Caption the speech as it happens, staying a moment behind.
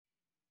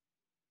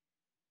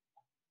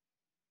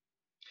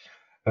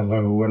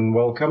Hello and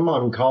welcome,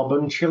 I'm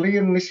Carbon Chili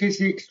and this is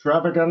the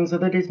extravaganza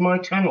that is my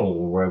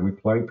channel, where we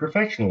play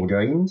professional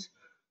games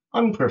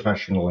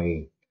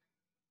unprofessionally,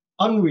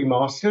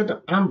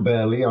 unremastered and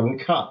barely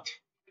uncut.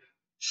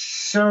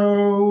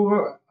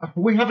 So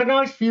we have a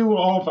nice view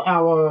of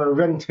our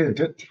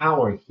rented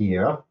tower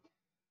here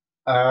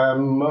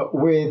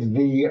with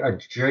the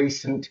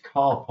adjacent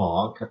car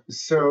park.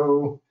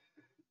 So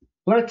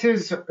let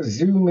us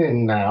zoom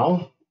in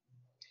now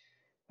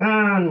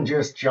and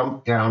just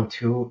jump down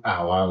to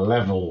our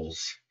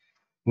levels.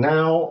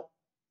 Now,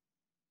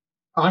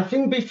 I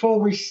think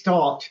before we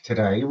start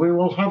today, we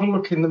will have a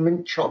look in the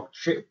mint choc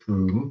chip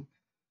room.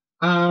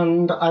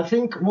 And I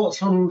think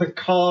what's on the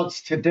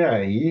cards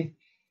today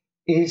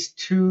is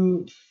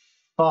to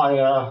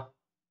fire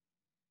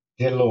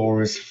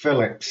Dolores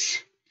Phillips.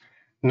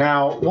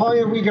 Now, why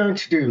are we going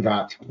to do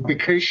that?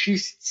 Because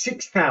she's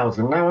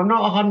 6,000. Now, I'm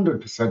not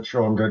 100%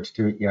 sure I'm going to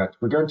do it yet.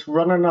 We're going to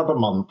run another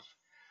month.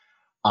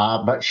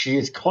 But she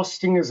is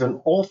costing us an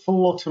awful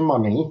lot of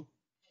money.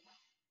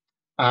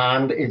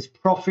 And it's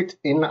profit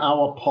in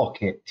our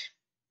pocket.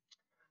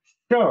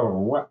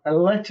 So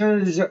let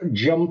us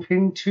jump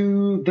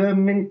into the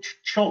mint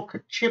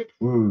choc chip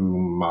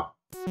room.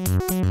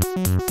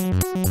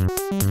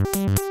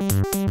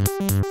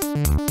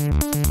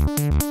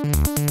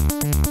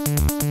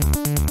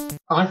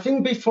 I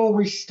think before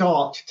we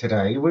start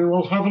today, we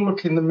will have a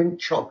look in the mint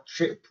choc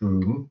chip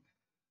room.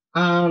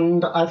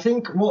 And I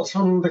think what's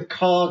on the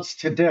cards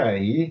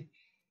today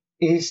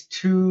is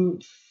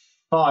to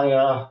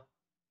fire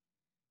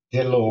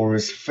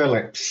Dolores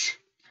Phillips.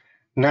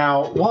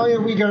 Now, why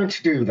are we going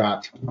to do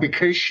that?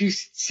 Because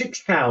she's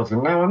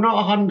 6,000. Now, I'm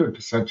not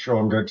 100% sure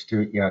I'm going to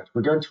do it yet.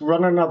 We're going to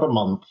run another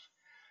month.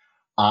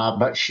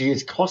 But she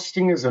is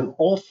costing us an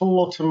awful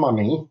lot of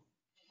money.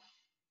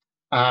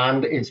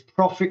 And it's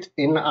profit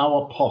in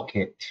our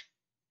pocket.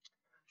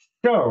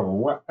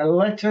 So,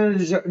 let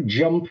us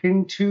jump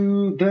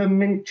into the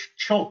mint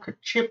choc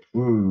chip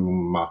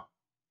room.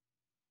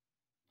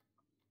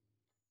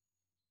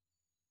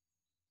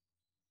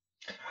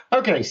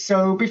 Okay,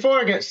 so before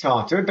I get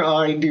started,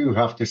 I do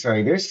have to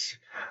say this.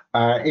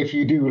 If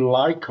you do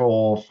like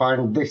or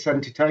find this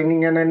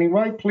entertaining in any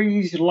way,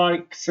 please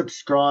like,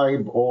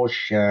 subscribe, or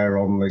share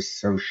on this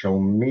social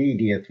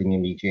media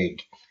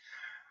thingamajig.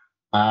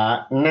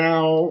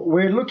 Now,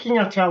 we're looking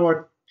at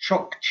our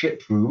choc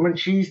chip room, and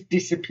she's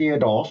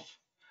disappeared off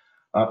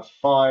at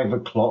 5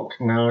 o'clock.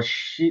 Now,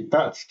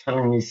 that's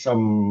telling me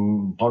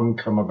some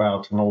bunkum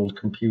about an old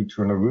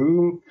computer in a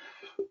room.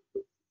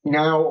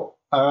 Now,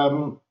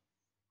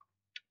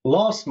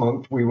 last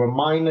month, we were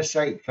minus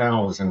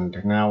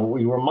 8,000. Now,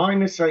 we were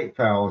minus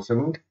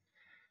 8,000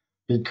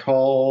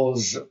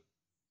 because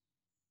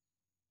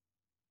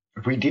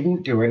we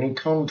didn't do any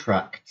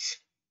contracts.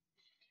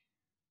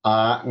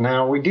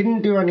 Now, we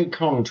didn't do any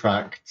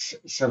contracts,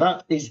 so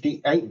that is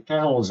the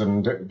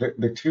 8,000,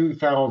 the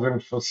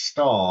 2,000 for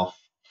staff.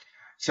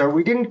 So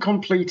we didn't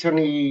complete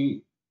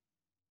any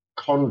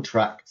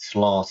contracts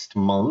last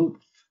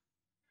month.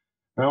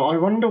 Now, I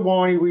wonder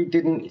why we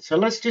didn't. So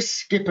let's just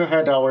skip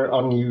ahead our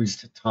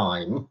unused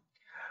time.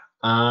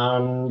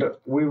 And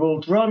we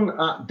will run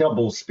at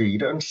double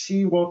speed and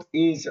see what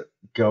is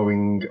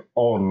going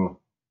on.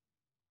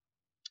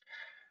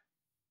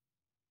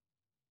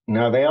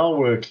 Now, they are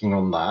working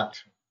on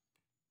that.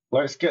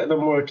 Let's get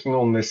them working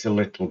on this a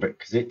little bit,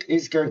 because it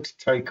is going to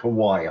take a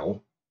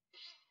while.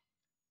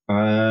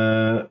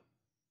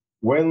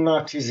 When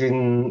that is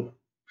in...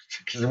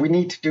 because we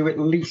need to do at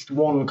least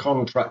one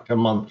contract a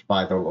month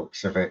by the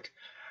looks of it.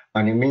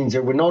 And it means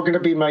that we're not going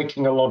to be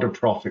making a lot of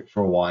profit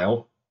for a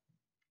while.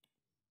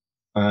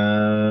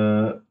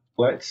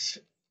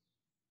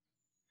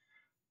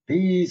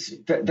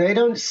 They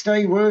don't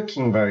stay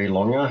working very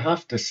long, I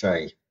have to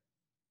say.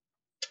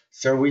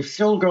 So we've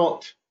still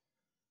got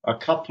a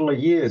couple of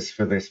years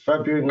for this,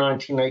 February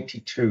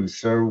 1982.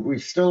 So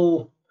we've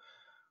still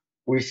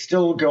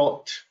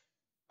got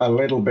a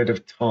little bit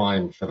of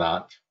time for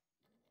that.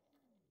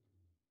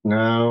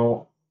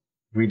 Now,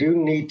 we do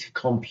need to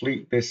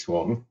complete this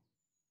one.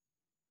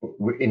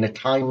 In a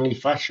timely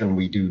fashion,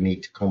 we do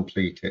need to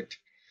complete it.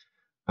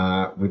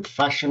 With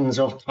fashions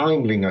of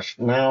timeliness.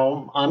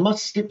 Now, I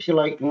must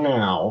stipulate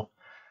now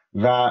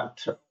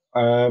that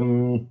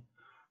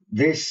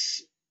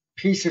this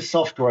piece of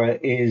software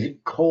is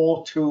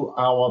core to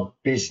our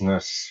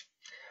business.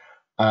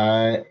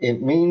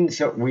 It means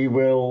that we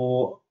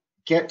will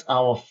get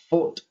our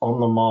foot on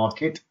the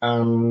market,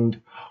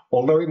 and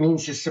although it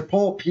means to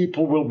support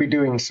people, we'll be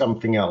doing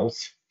something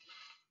else.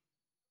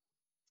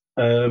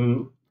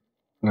 Now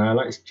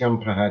let's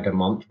jump ahead a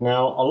month.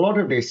 Now, a lot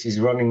of this is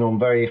running on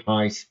very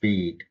high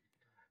speed.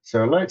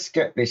 So let's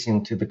get this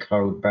into the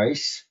code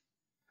base.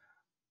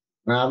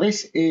 Now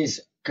this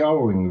is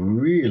going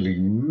really,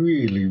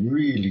 really,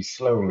 really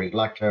slowly,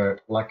 like a...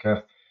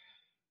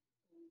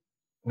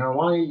 Now,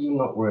 why are you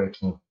not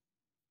working?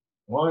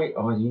 Why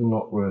are you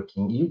not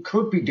working? You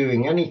could be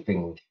doing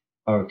anything.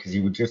 Oh, because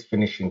you were just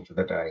finishing for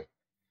the day.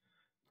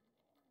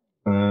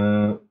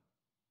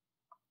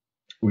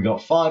 We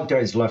got 5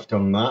 days left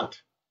on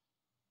that.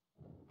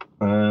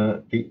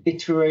 The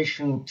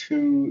iteration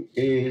 2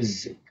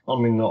 is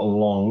coming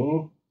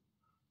along.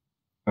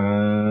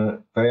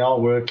 They are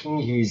working.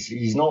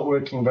 He's not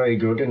working very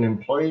good. An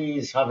employee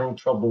is having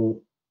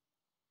trouble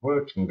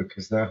working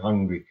because they're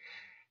hungry.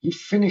 You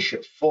finish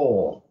at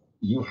 4.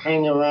 You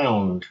hang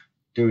around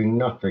doing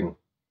nothing.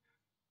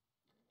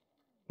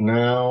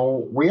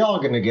 Now, we are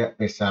going to get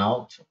this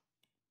out.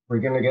 We're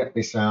going to get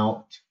this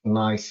out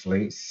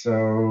nicely.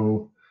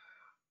 So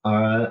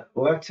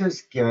let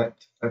us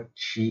get a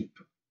cheap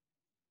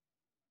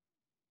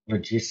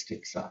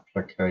logistics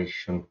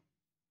application.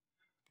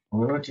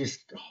 I'm going to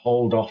just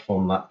hold off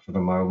on that for the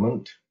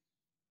moment.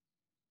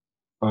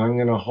 I'm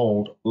going to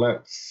hold,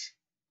 let's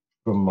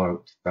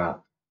promote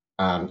that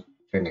and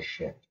finish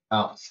it.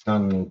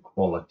 Outstanding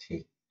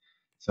quality.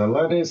 So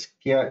let's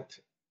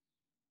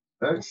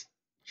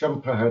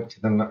jump ahead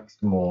to the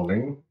next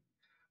morning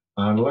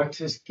and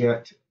let us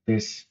get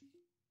this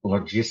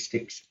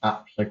logistics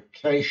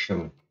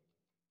application.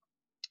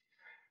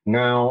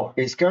 Now,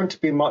 it's going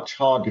to be much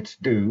harder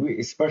to do,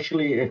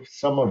 especially if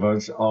some of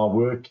us are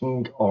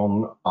working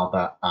on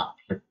other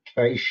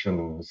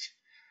applications.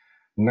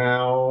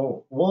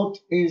 Now, what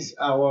is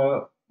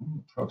our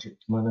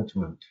project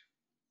management?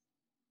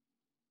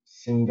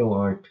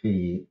 Single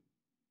IP,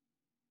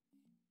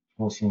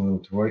 forcing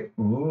them to wait.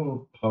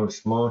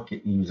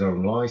 Post-market, use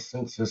own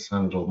licenses,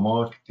 handle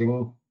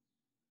marketing.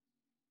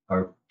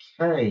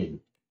 Okay.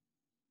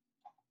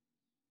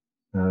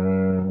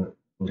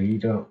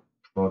 Leader,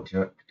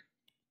 project,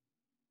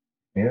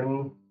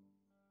 in,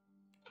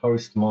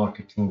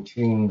 post-marketing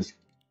teams,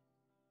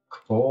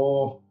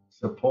 core,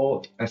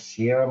 support,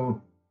 SCM,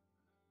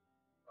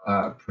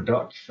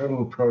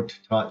 production,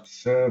 prototype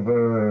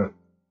server,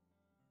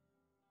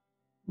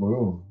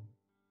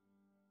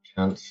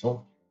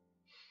 cancel.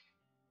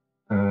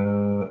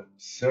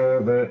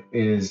 Server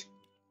is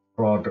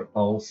prod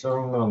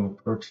also,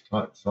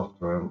 non-prototype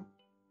software.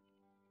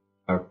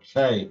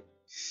 Okay,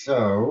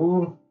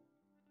 so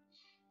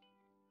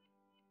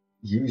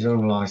use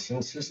own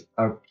licenses.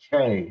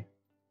 Okay,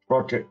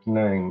 project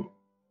name,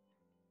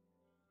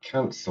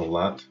 cancel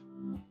that.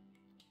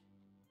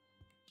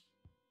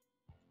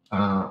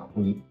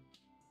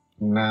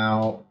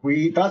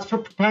 That's for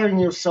preparing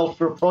yourself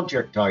for a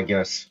project, I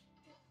guess.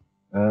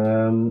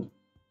 Now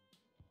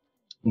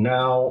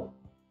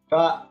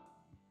that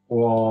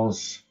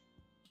was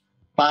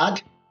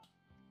bad,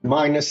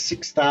 minus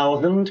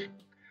 6,000.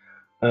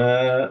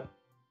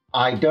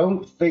 I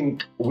don't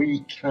think we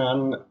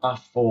can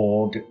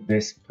afford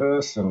this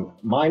person.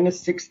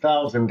 Minus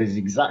 6,000 is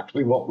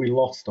exactly what we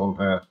lost on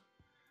her.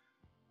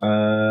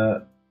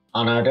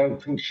 And I don't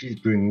think she's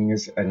bringing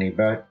us any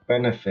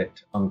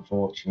benefit,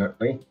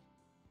 unfortunately.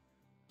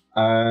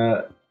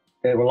 It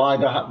will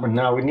either happen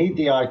now. We need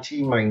the IT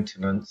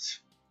maintenance.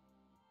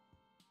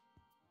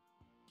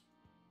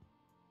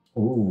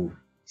 Ooh,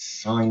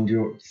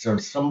 so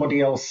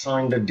somebody else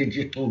signed a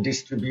digital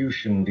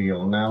distribution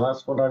deal. Now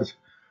that's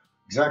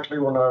exactly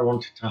what I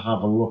wanted to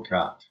have a look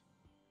at.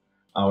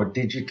 Our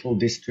digital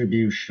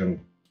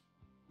distribution.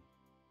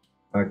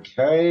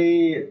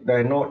 Okay,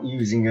 they're not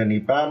using any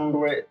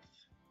bandwidth.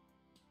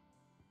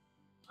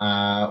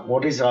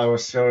 What is our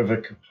server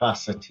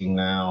capacity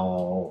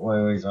now?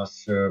 Where is our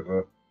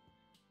server?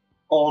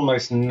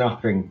 Almost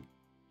nothing.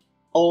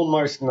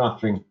 Almost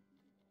nothing.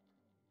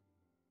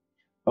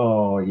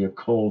 Oh, you're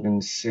cold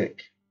and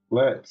sick.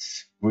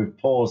 We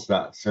pause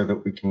that so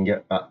that we can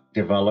get that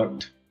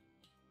developed.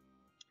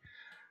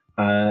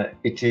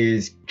 It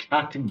is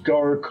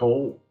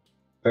categorical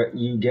that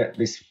you get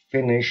this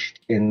finished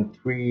in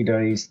 3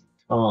 days'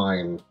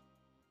 time.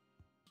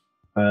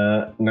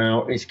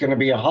 Now, it's going to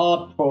be a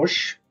hard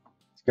push.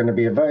 It's going to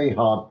be a very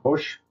hard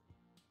push.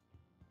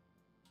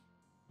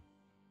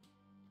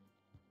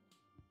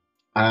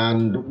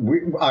 And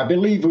I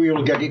believe we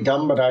will get it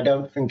done, but I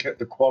don't think at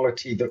the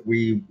quality that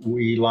we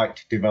like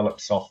to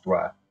develop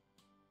software.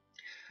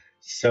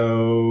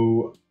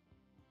 So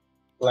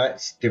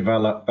let's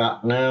develop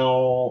that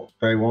now.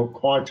 They want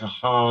quite a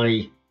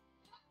high.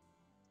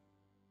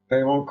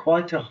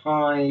 Quite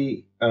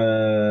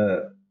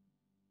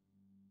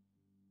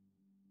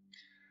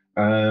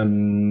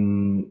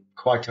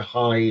a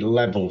high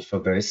level for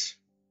this.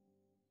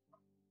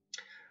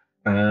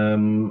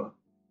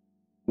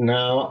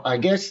 Now, I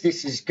guess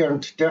this is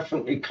going to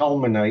definitely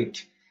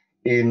culminate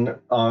in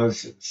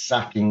us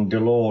sacking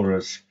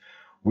Dolores.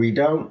 We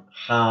don't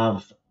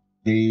have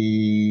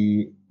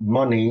the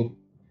money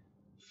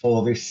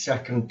for this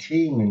second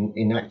team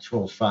in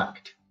actual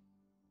fact.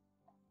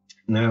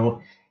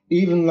 Now,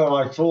 even though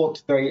I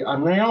thought they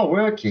are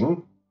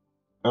working,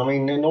 I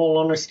mean, in all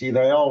honesty,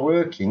 they are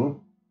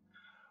working.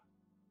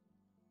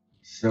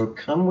 So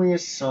can we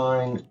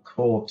assign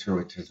core to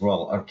it as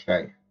well?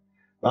 Okay,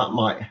 that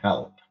might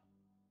help.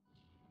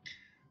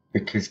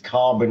 Because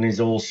Carbon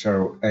is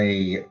also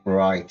a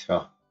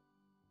writer.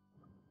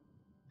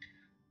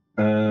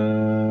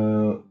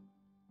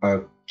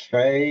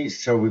 Okay,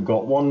 so we've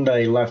got 1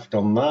 day left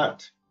on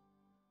that.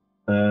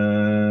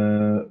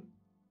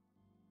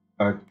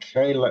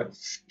 Okay,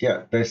 let's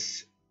get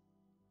this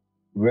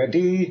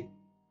ready.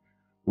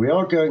 We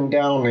are going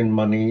down in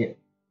money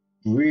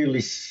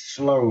really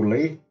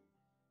slowly.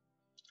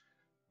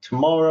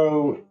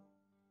 Tomorrow,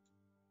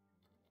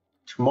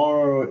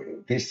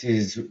 this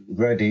is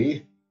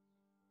ready.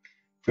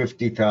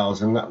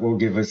 50,000, that will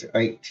give us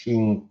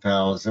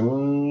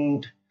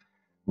 18,000.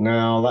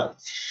 Now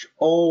that's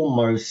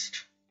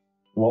almost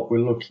what we're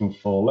looking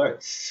for.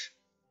 Let's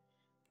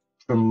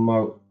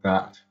promote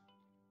that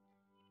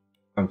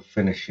and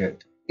finish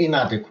it.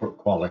 Inadequate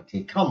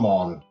quality, come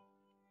on.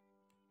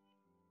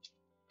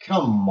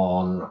 Come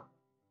on.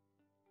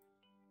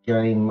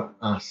 Game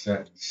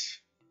assets.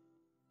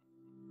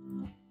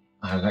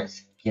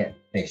 Let's get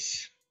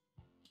this.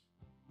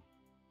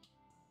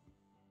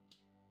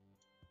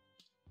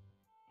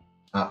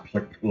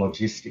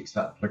 Logistics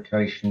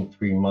application,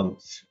 3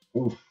 months.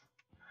 Oof.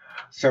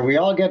 So we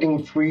are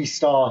getting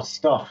 3-star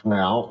stuff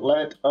now.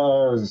 Let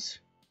us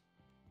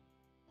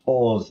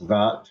pause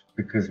that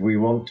because we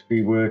want to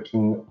be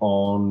working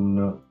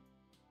on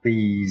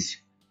these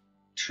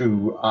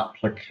 2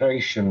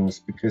 applications,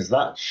 because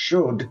that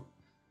should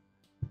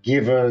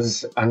give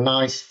us a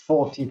nice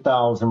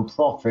 40,000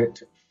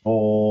 profit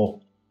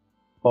for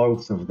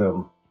both of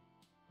them.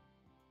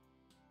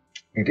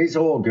 It is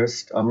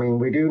August. I mean,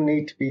 we do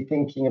need to be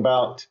thinking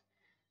about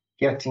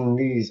getting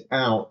these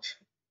out.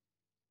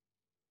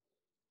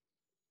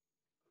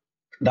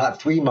 That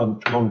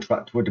 3-month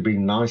contract would have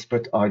been nice,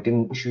 but I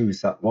didn't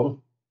choose that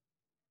one.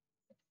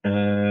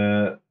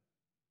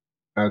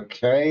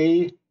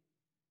 Okay.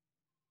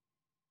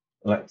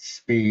 Let's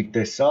speed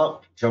this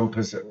up.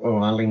 Jumpers. Oh,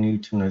 Ali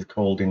Newton has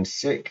called in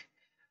sick.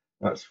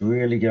 That's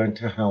really going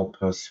to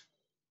help us.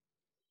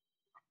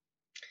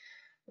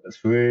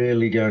 That's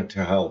really going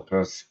to help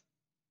us.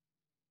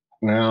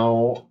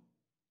 Now,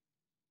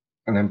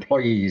 an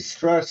employee is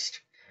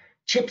stressed.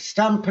 Chip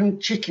stamp and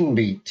chicken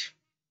meat.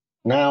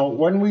 Now,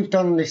 when we've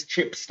done this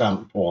chip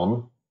stamp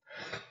one,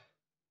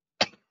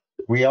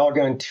 we are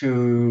going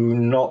to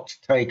not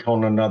take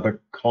on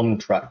another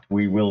contract.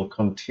 We will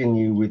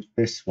continue with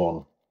this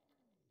one.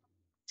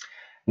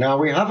 Now,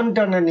 we haven't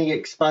done any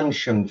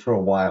expansion for a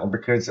while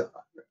because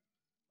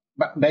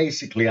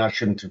basically I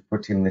shouldn't have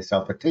put in this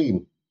other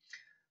team.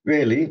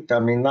 Really,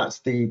 I mean, that's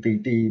the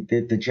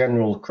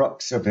general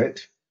crux of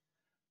it.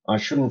 I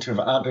shouldn't have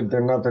added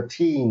another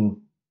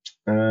team.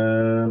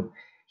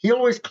 He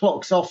always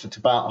clocks off at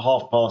about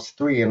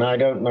 3:30, and I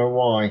don't know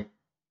why.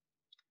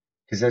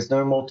 Because there's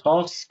no more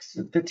tasks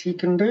that he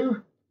can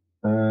do.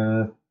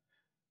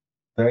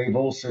 They've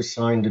also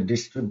signed a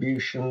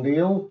distribution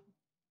deal.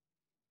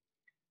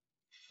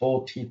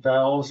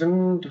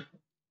 40,000.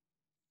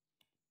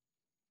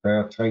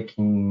 They're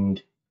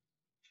taking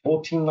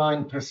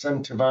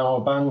 49% of our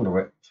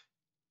bandwidth.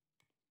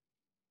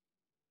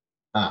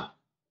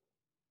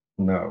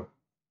 No.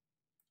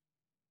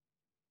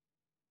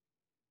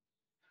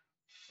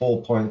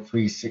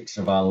 4.36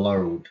 of our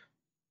load.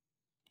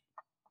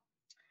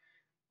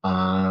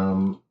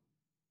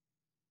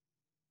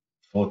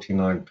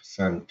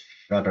 49%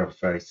 shadow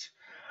face.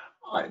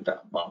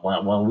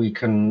 Well, we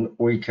can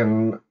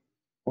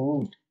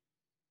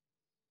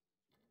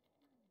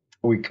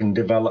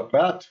develop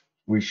that.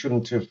 We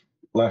shouldn't have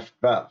left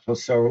that for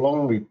so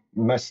long. We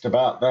messed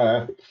about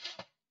there.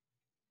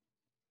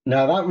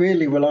 Now that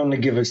really will only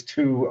give us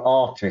 2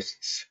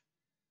 artists.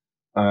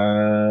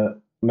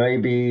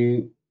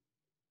 Maybe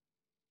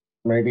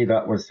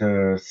that was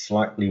a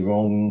slightly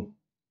wrong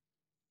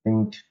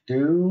thing to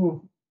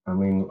do. I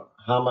mean,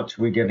 how much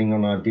are we getting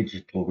on our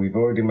digital? We've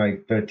already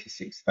made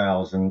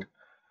 36,000.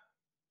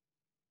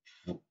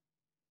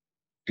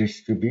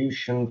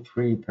 Distribution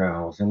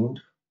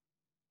 3,000.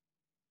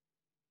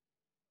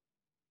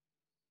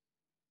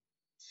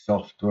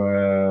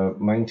 Software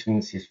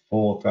maintenance is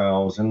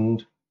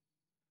 4,000.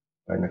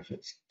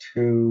 Benefits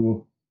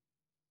 2.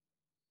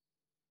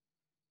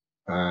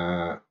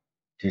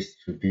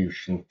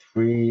 Distribution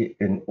 3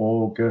 in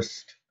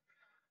August.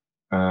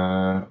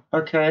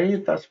 Okay,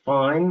 that's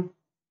fine.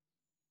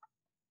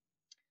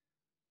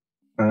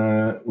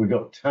 We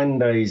got 10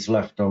 days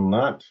left on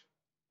that.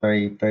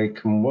 They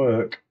can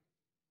work.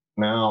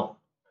 Now,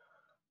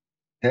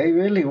 they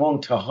really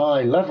want a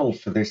high level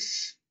for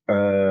this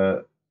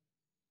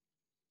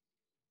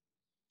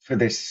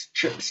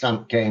chip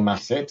stamp game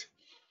asset.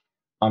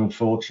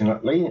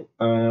 Unfortunately,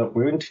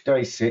 we're into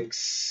day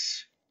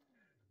 6.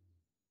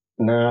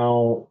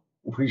 Now,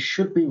 we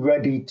should be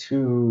ready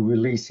to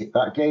release it.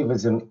 That gave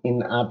us an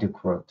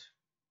inadequate.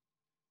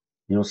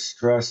 You're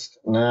stressed.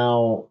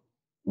 Now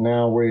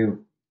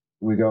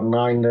we got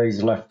 9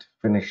 days left to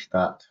finish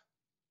that.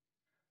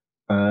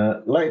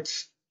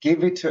 Let's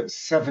give it at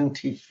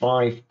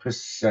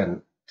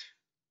 75%.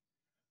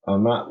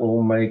 And that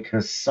will make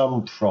us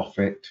some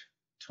profit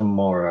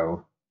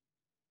tomorrow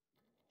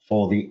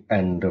for the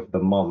end of the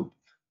month.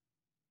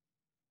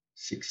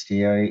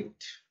 68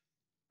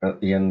 at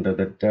the end of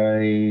the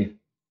day.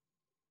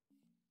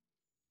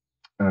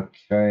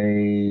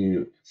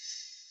 Okay,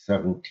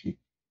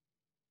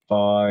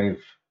 75.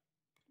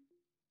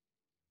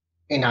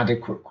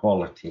 Inadequate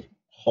quality.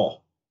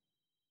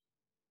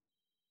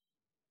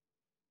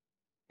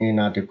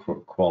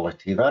 inadequate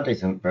quality. That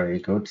isn't very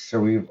good. So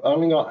we've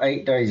only got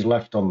 8 days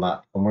left on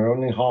that, and we're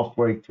only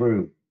halfway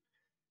through.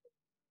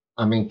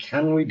 I mean,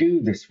 can we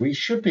do this? We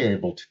should be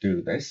able to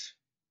do this.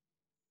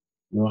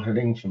 You're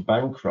heading for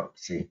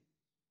bankruptcy.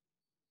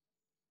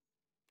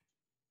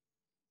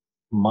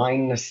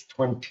 Minus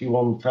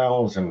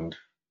 21,000.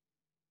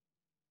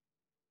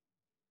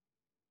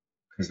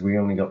 Because we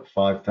only got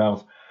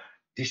 5,000.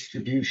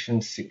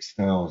 Distribution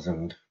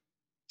 6,000.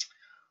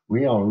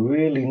 We are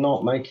really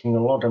not making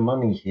a lot of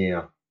money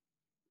here.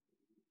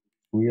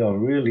 We are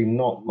really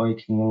not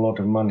making a lot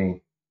of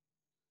money.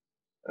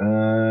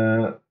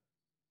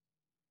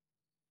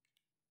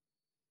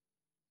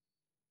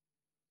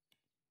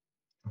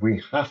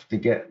 We have to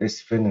get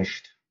this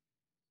finished.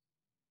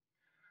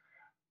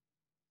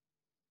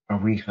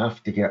 We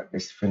have to get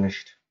this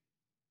finished.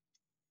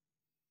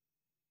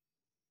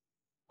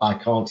 I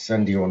can't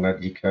send you on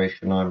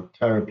education. I'm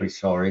terribly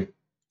sorry.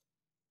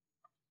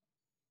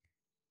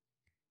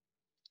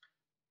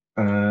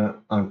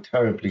 I'm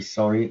terribly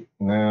sorry.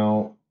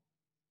 Now,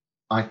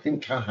 I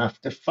think I have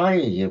to fire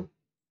you.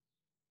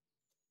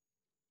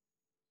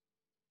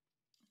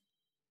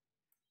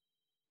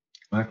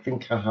 I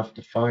think I have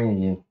to fire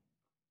you.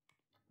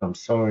 I'm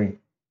sorry.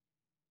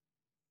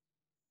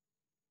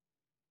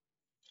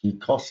 You're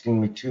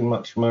costing me too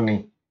much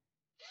money.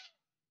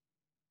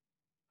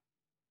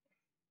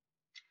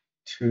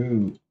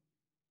 Two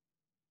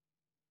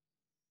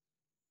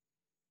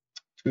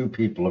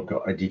people have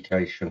got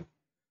education.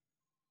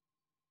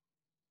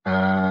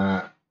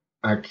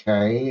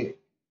 Okay,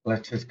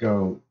 let us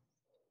go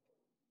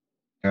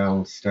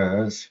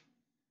downstairs.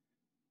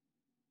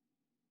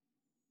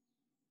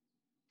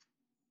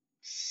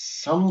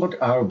 Somebody,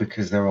 oh,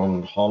 because they're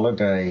on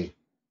holiday.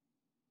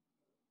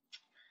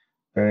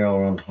 They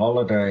are on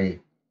holiday.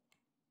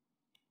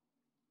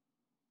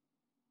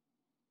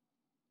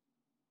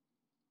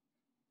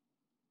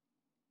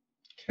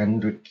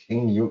 Kendrick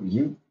King,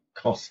 you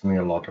cost me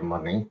a lot of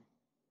money.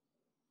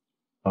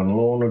 And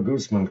Lorna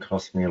Guzman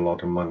cost me a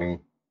lot of money.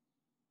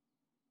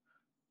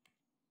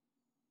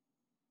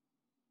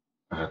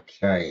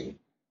 Okay.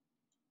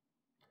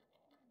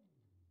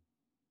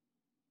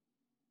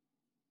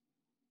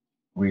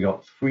 We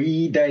got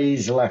 3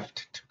 days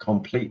left to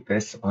complete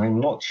this. I'm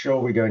not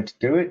sure we're going to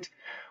do it.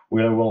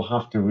 We will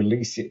have to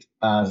release it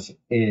as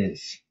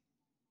is.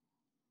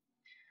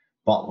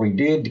 But we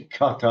did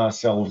cut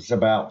ourselves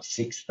about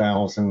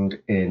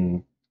 6,000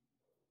 in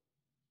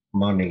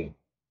money,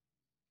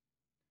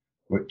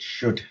 which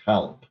should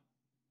help.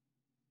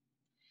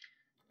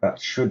 That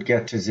should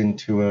get us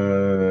into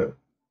a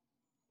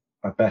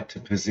better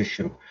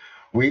position.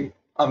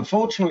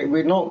 Unfortunately,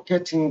 we're not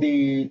getting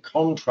the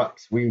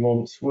contracts we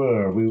once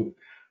were.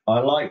 I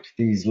liked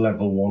these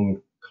level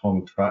 1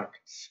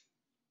 contracts.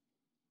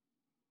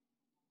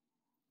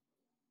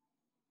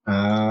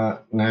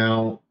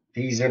 Now,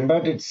 these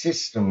embedded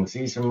systems,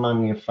 these are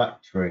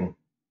manufacturing.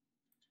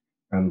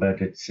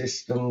 Embedded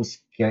systems,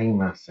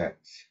 game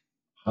assets,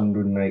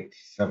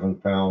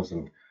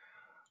 187,000.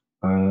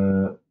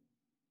 An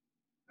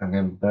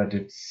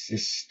embedded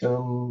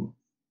system,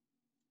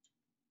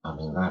 I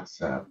mean,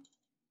 that's a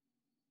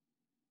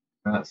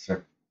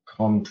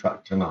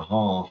contract and a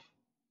half.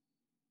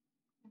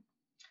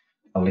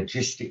 A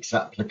logistics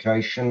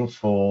application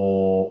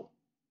for...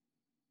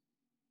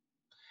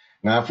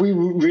 Now, if we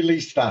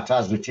release that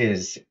as it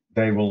is,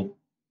 they will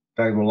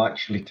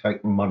actually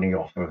take money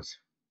off us.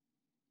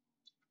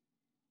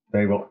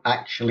 They will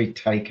actually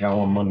take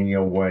our money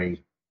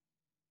away.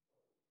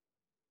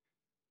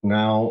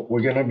 Now,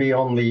 we're going to be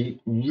on the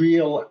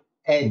real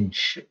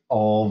edge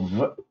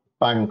of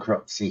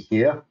bankruptcy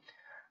here.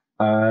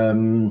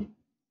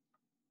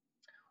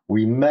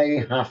 We may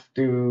have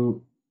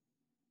to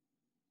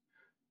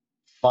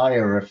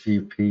fire a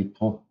few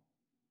people.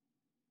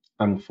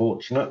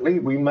 Unfortunately,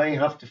 we may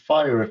have to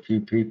fire a few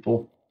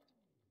people.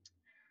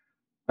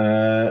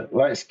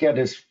 Let's get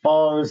as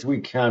far as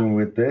we can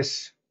with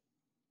this.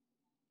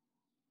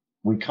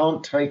 We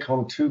can't take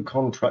on 2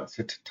 contracts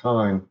at a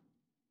time.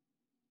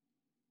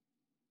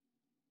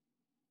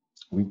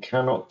 We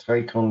cannot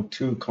take on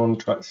 2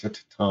 contracts at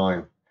a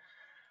time.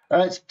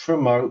 Let's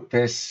promote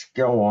this.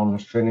 Go on,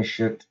 finish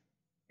it.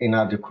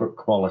 Inadequate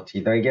quality.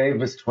 They gave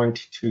us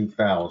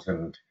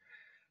 22,000.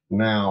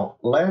 Now,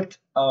 let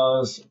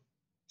us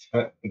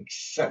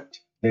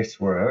accept this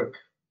work.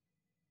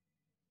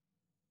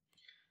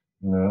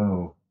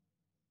 No.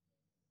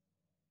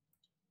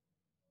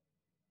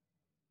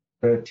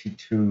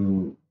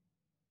 32.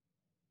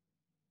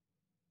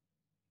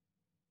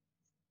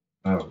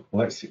 Oh,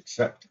 let's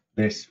accept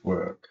this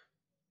work.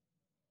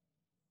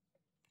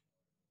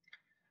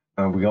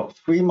 And we got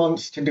 3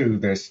 months to do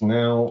this.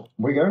 Now,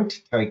 we're going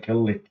to take a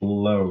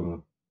little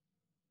loan.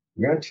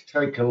 We're going to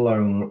take a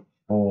loan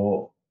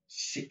for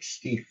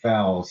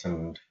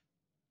 60,000.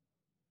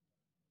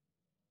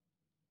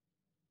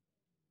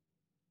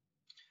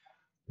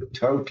 The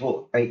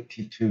total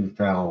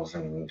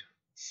 82,000.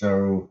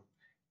 So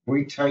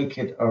we take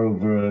it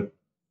over.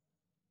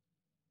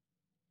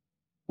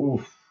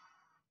 Oof.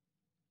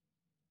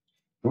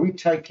 If we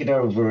take it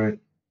over a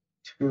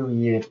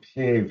 2-year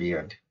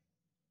period,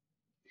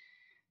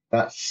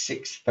 that's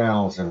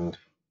 6,000.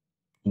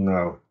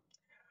 No,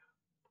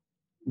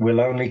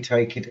 we'll only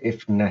take it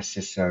if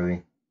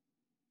necessary.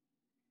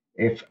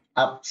 If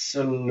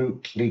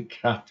absolutely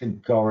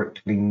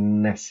categorically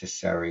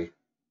necessary.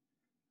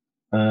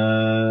 We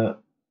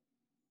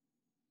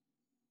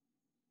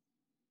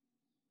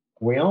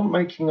aren't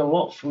making a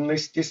lot from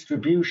this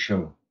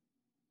distribution.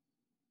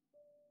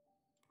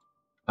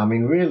 I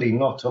mean, really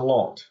not a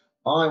lot.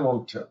 I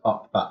want to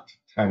up that to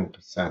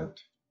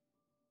 10%.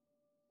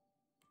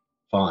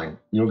 Fine.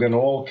 You're going to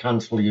all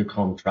cancel your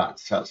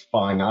contracts. That's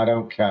fine. I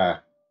don't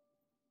care.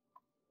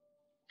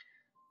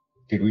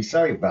 Did we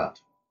save that?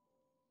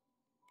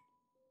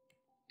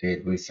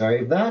 Did we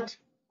save that?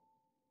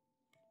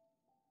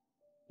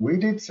 We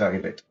did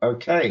save it.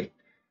 Okay.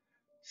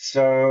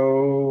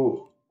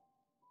 So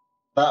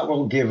that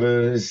will give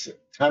us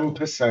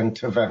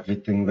 10% of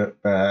everything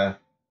that they're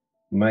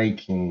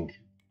making.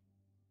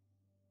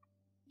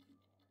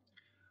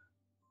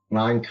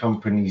 9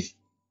 companies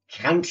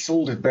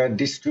cancelled their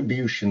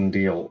distribution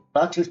deal.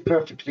 That is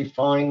perfectly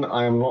fine.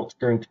 I am not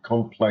going to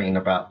complain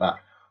about that.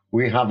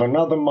 We have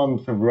another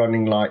month of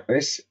running like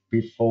this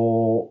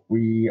before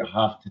we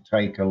have to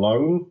take a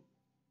loan.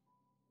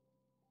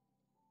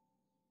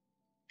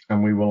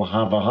 And we will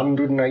have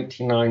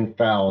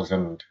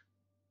 189,000.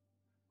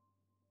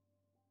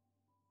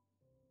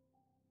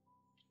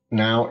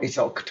 Now it's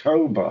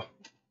October.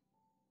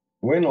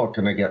 We're not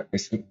going to get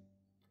this.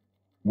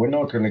 We're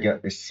not going to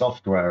get this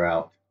software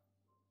out.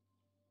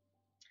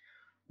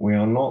 We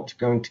are not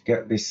going to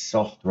get this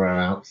software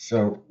out.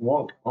 So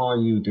what are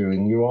you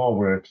doing? You are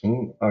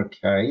working.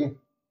 Okay.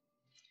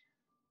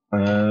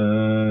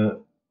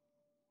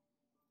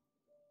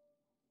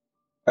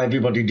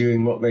 Everybody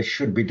doing what they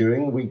should be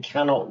doing. We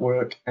cannot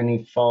work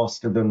any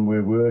faster than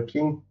we're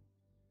working.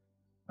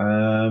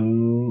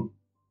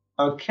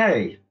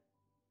 Okay.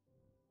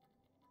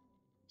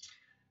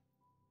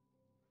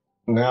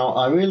 Now,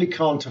 I really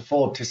can't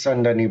afford to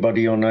send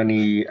anybody on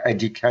any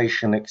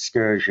education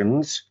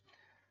excursions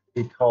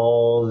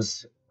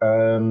because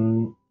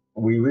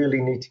we really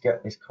need to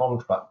get this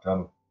contract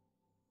done.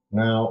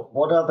 Now,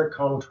 what other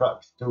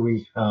contracts do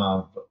we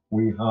have?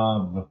 We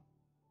have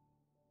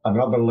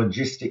another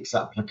logistics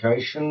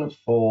application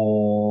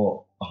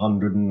for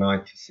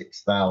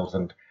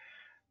 196,000.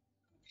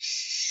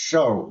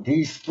 So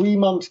these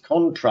 3-month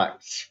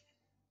contracts,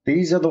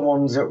 these are the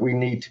ones that we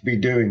need to be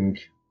doing.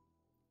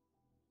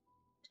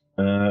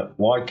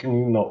 Why can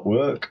you not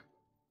work?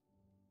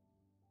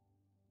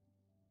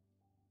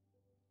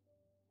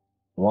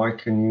 Why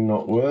can you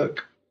not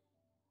work?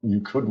 You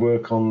could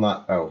work on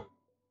that though.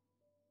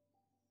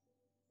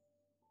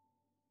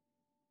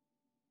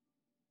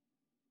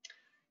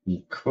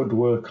 You could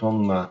work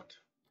on that.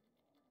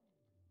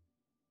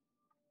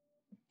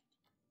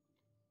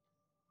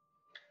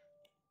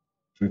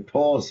 If we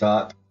pause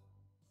that,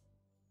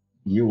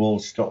 you will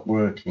stop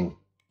working,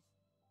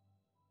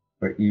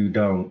 but you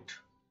don't.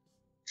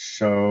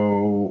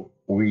 So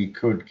we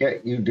could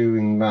get you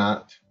doing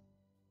that.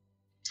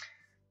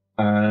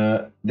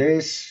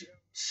 This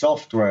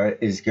software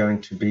is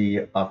going to be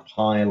a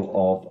pile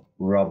of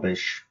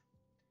rubbish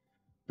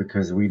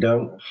because we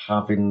don't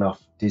have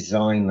enough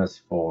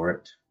designers for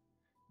it.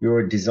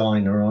 You're a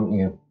designer, aren't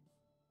you?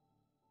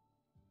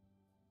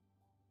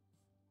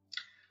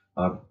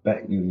 I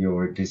bet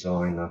you're a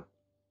designer.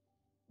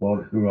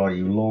 Well, who are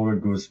you? Laura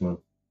Guzman.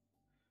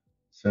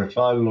 So if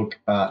I look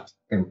at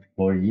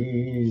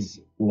employees,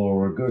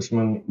 Laura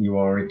Guzman, you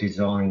are a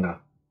designer.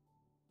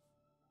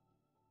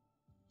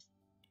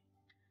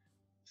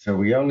 So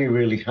we only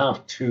really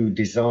have 2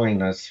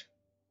 designers.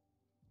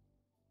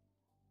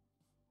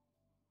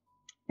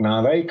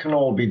 Now they can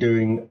all be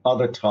doing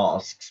other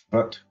tasks,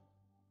 but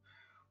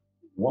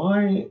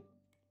why?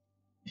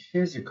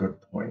 Here's a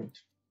good point.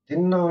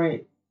 Didn't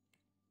I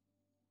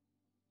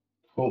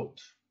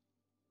put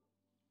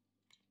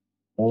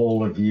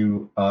all of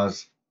you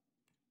as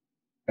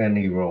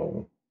any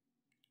role?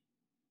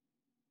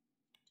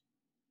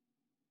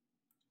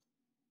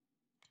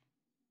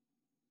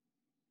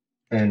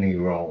 Any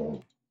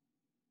role.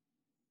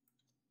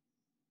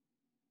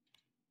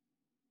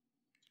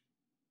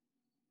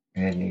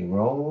 Any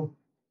role.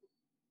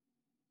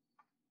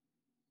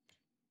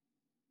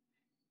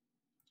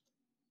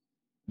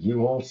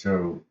 You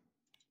also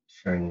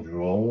change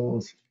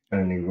roles.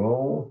 Any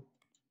role.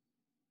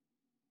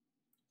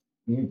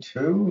 You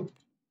too.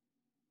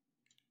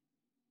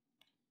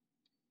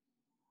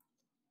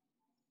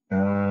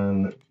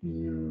 And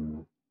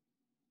you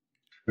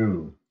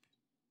too.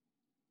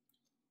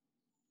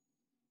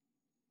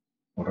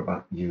 What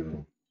about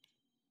you?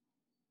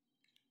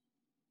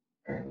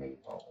 Any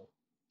role.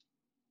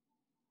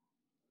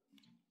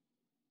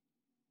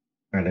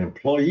 An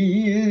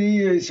employee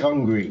is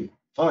hungry.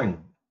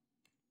 Fine.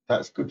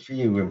 That's good for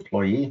you,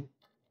 employee.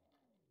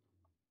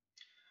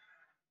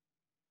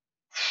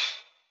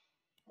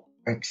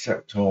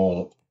 Accept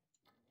all.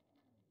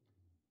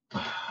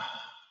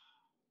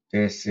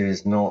 This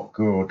is not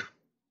good.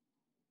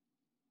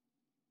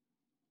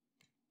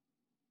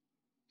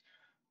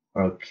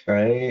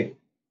 Okay.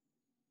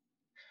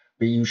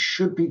 But you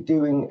should be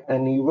doing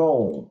any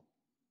role.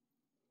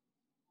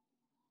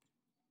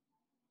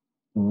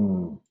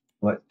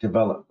 Let's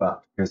develop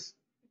that because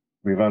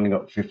we've only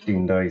got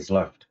 15 days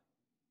left.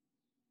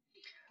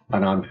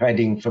 And I'm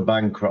heading for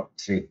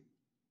bankruptcy.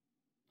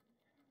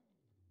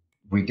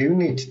 We do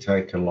need to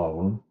take a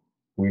loan.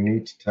 We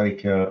need to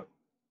take a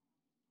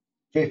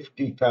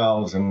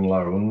 50,000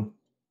 loan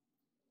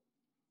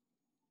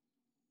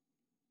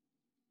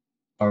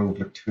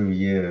over 2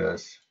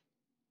 years.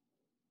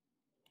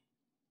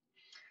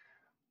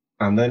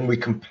 And then we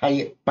can pay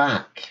it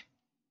back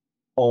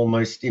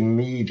almost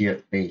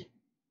immediately.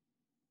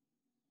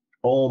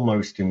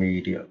 Almost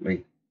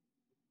immediately.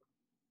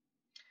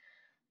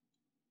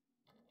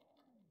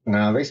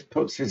 Now this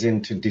puts us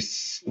into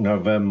this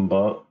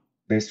November.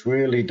 This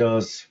really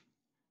does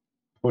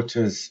put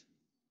us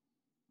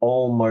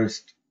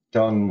almost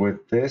done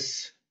with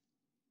this.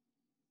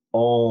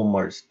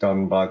 Almost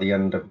done by the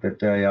end of the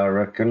day, I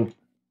reckon.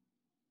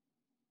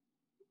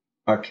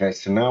 Okay,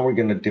 so now we're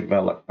going to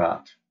develop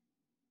that.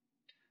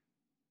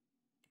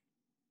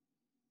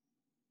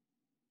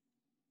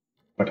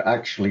 But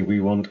actually, we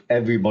want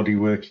everybody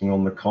working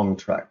on the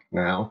contract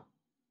now.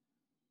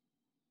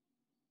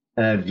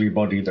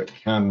 Everybody that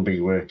can be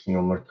working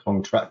on the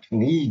contract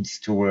needs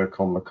to work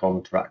on the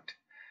contract.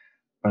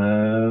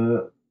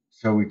 So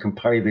we can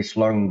pay this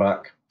loan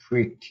back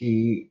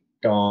pretty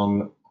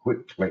darn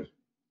quickly.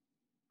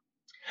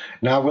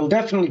 Now, we'll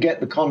definitely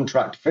get the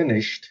contract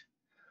finished.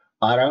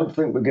 I don't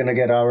think we're going to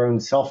get our own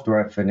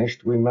software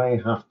finished. We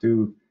may have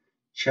to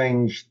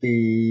change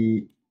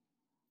the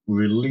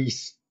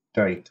release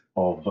date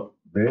of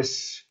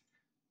this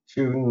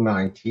to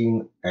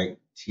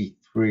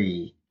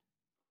 1983.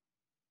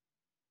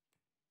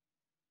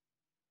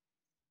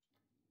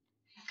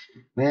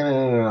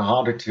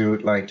 Harder to do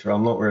it later.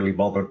 I'm not really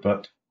bothered,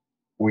 but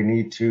we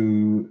need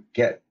to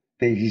get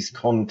these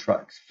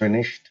contracts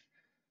finished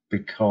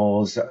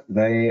because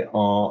they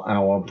are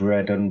our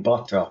bread and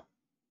butter.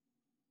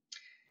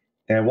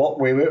 They're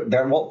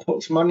what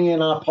puts money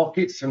in our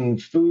pockets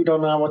and food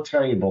on our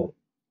table.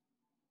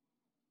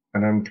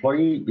 An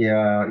employee,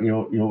 yeah,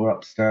 you're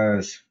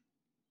upstairs.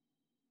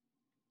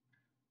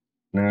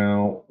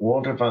 Now,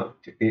 what about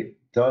it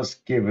does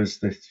give us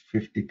this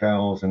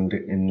 50,000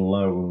 in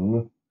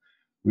loan?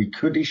 We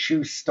could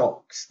issue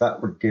stocks. That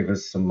would give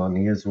us some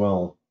money as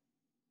well.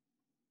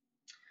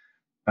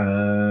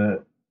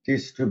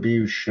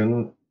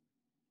 Distribution.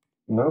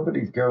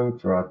 Nobody's going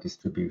for our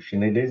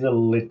distribution. It is a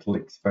little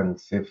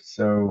expensive,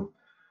 so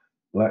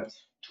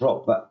let's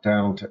drop that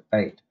down to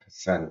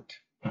 8%.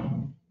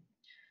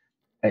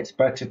 It's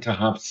better to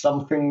have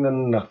something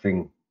than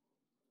nothing.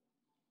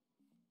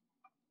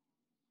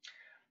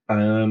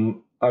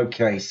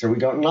 Okay, so we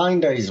got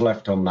 9 days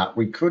left on that.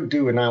 We could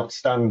do an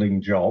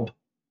outstanding job.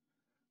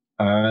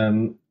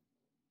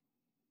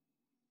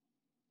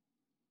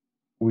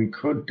 We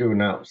could do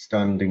an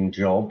outstanding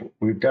job.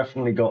 We've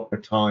definitely got the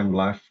time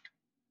left.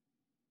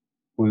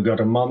 We've got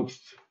a month.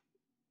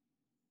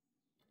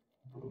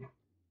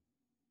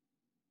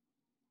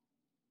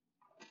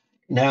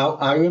 Now,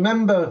 I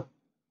remember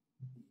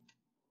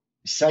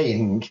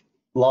saying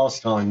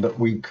last time that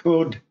we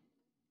could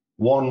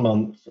 1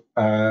 month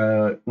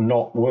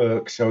not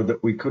work so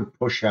that we could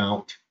push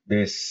out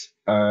this.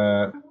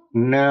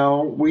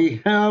 Now,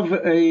 we have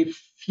a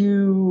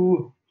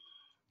few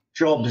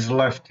jobs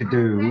left to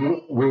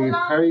do.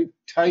 We've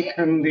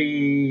taken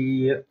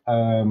the...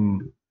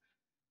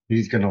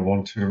 he's going to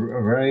want to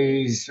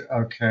raise,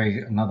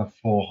 okay, another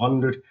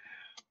 400.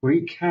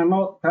 We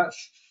cannot,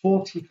 that's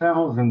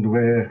 40,000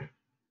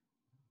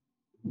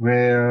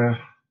 well,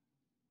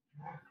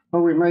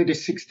 we made a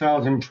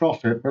 6,000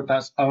 profit, but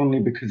that's only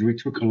because we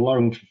took a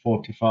loan for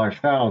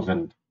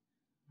 45,000.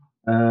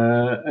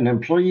 An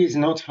employee is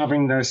not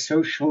having their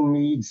social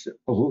needs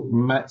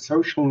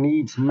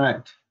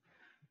met.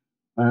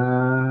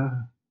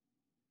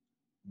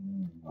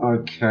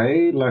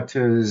 Okay, let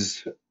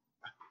us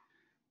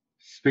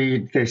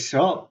speed this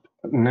up.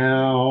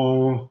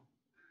 Now,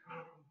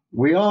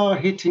 we are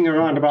hitting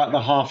around about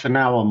the half an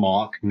hour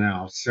mark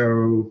now,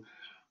 so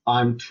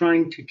I'm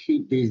trying to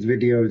keep these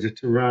videos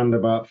at around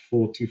about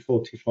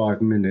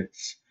 40-45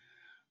 minutes.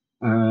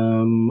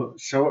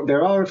 So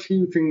there are a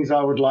few things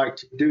I would like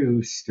to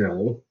do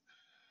still.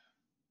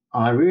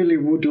 I really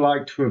would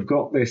like to have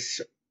got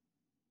this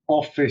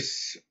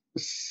Office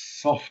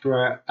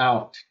software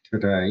out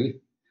today.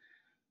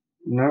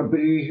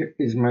 Nobody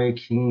is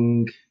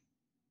making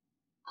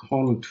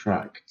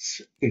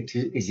contracts.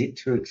 Is it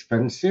too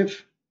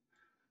expensive?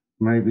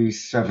 Maybe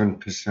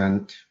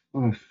 7%.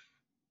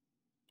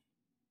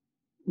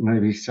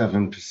 Maybe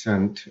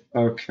 7%.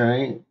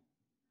 Okay.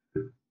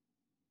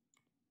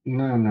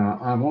 No,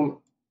 I want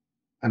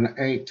an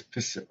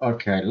 8%.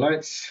 Okay,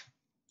 let's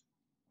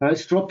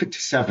drop it to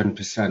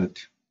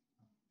 7%.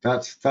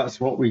 That's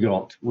what we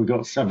got. We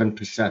got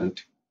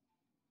 7%.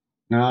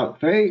 Now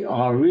they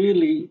are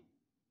really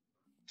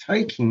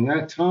taking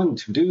their time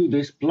to do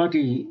this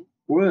bloody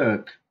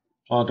work.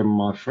 Pardon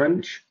my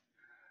French.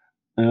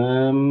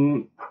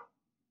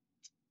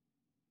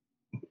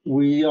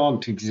 we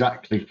aren't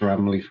exactly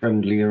family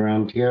friendly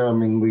around here. I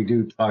mean, we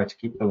do try to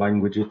keep the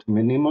language at a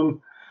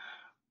minimum,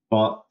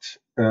 but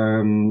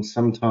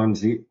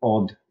sometimes the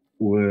odd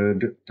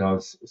word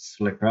does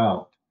slip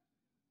out.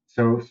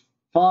 So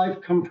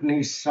 5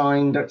 companies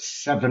signed at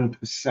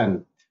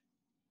 7%.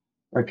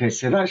 Okay,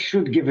 so that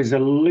should give us a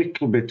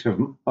little bit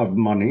of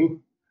money.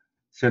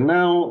 So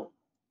now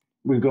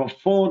we've got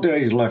 4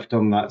 days left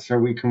on that, so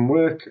we can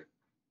work.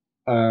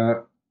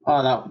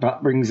 That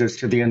brings us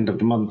to the end of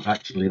the month,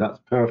 actually. That's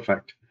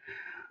perfect.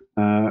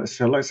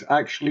 So let's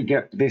actually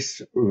get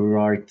this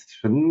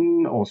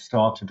written, or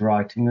started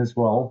writing as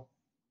well.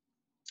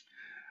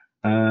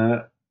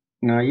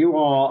 Now you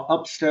are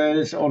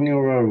upstairs on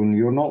your own.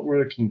 You're not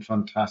working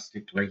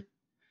fantastically.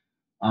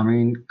 I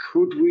mean,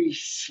 could we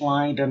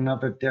slide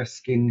another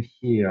desk in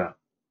here?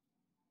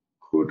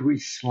 Could we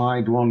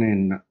slide one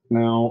in?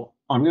 Now,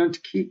 I'm going to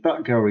keep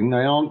that going.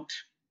 They aren't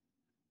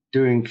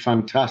doing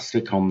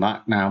fantastic on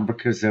that now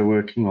because they're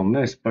working on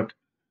this, but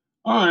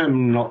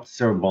I'm not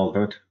so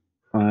bothered.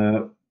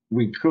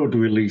 We could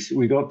release it.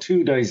 We got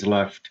 2 days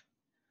left.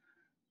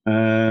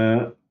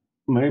 Maybe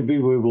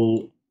we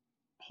will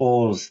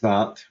pause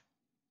that.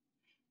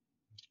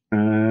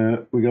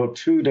 We got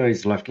 2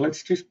 days left.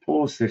 Let's just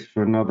pause this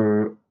for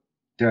another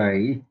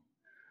day.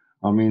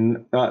 I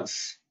mean,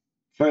 that's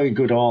very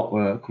good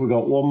artwork. We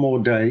got 1 more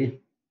day.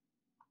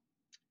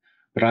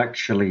 But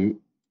actually,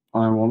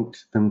 I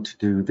want them to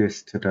do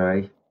this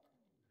today.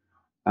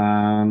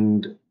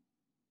 And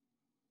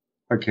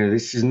okay,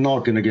 this is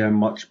not going to get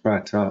much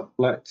better.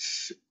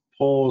 Let's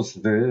pause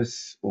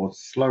this or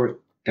slow it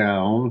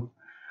down.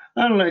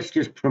 And let's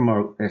just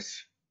promote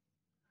this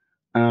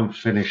and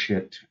finish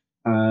it.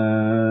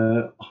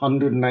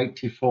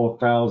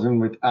 184,000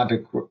 with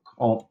adequate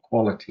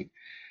quality.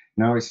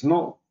 Now, it's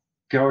not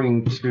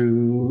going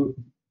to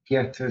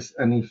get us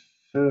any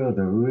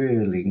further,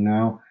 really.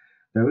 Now,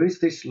 there is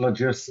this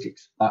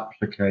logistics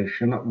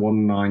application at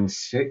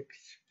 196.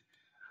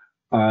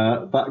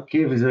 That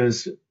gives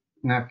us...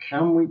 Now,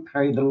 can we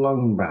pay the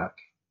loan back?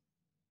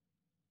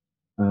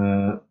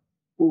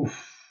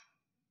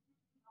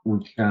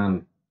 We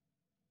can.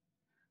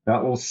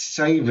 That will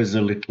save us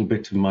a little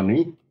bit of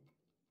money.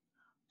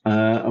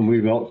 And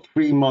we've got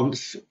 3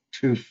 months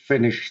to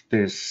finish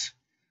this.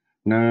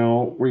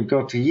 Now, we've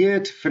got a year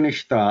to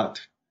finish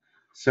that.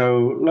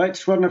 So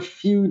let's run a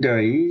few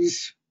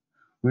days.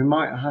 We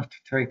might have to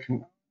take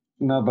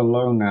another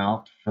loan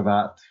out for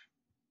that.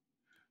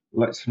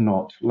 Let's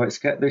not. Let's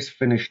get this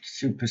finished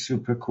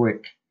super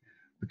quick,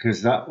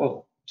 because that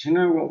will... Do you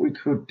know what we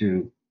could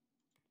do?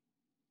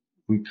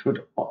 We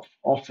could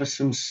offer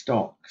some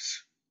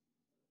stocks.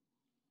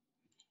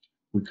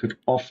 We could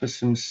offer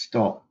some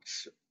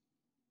stocks.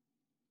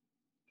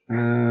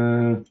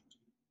 I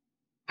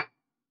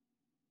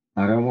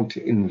don't want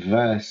to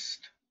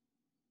invest.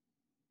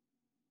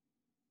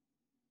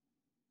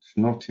 It's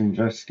not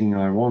investing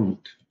I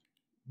want.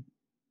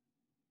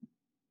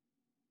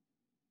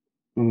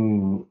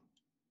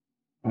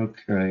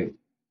 Okay,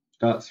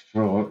 that's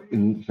for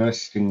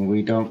investing.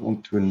 We don't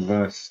want to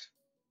invest.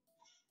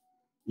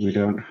 We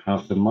don't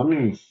have the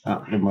money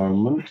at the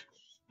moment.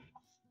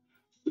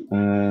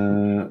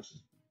 For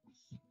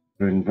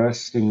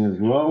investing as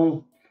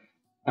well.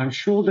 I'm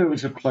sure there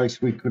was a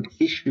place we could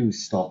issue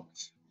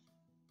stocks.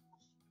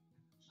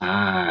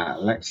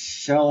 Let's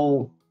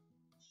sell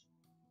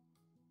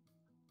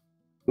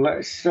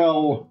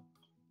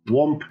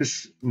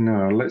 1%.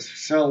 No, let's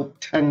sell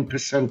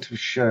 10% of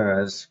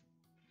shares.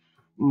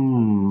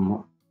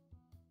 No,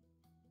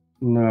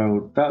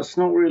 that's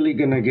not really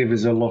going to give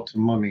us a lot of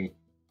money.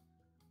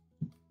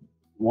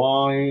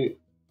 Why?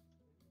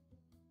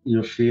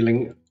 You're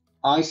feeling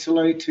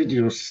isolated,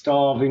 you're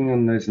starving,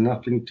 and there's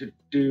nothing to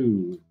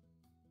do.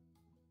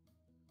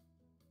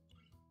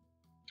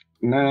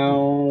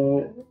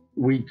 Now,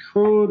 we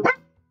could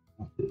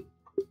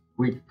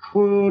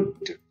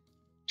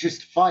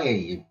just fire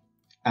you,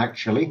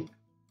 actually.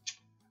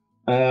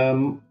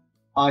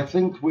 I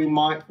think we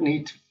might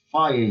need to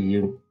fire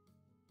you.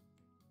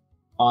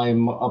 I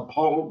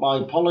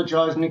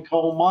apologize,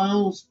 Nicole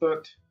Miles,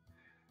 but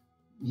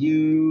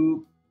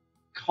you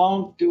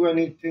can't do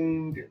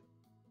anything.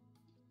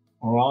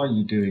 Or are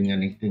you doing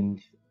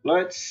anything?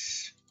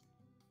 Let's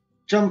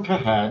jump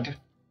ahead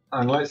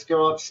and let's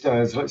go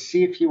upstairs. Let's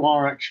see if you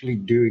are actually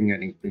doing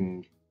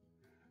anything.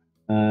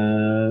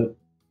 You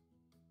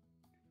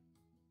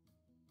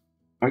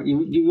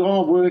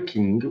are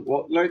working.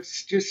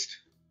 Let's just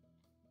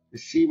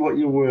see what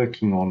you're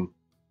working on.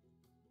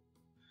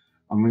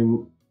 I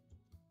mean,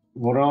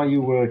 what are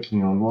you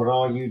working on? What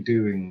are you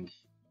doing?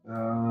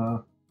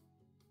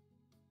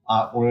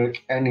 At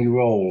work, any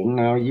role.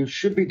 Now, you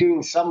should be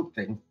doing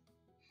something.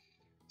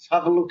 Let's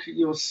have a look at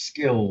your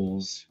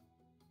skills.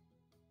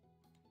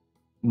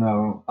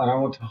 No, I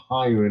don't want to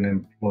hire an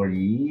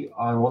employee.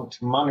 I want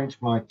to manage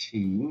my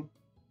team.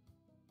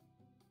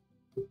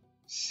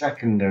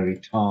 Secondary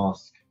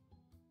task.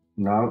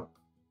 No,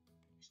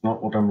 it's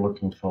not what I'm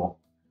looking for.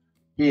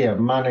 Here,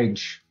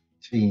 manage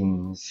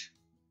teams.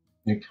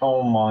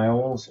 Nicole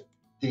Miles,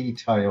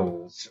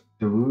 details.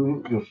 the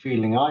room, you're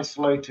feeling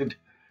isolated,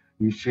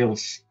 you feel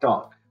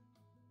stuck.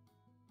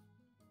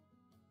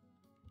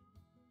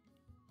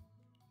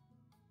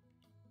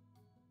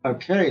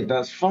 Okay,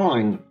 that's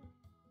fine.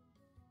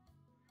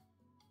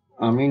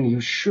 I mean, you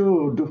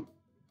should.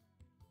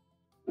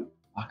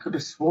 I could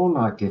have sworn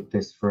I did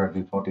this for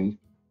everybody.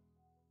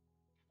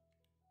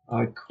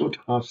 I could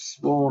have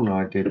sworn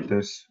I did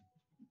this,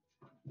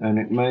 and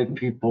it made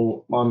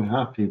people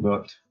unhappy,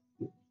 but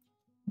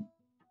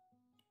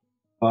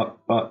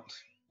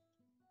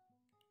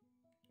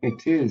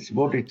it is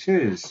what it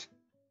is.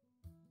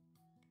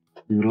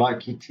 You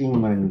like your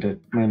team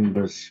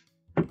members.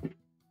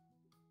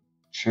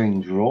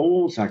 Change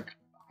roles. I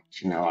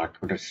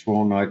could have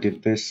sworn I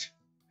did this.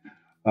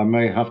 I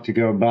may have to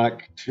go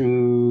back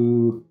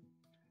to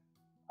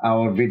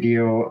our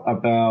video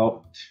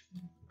about,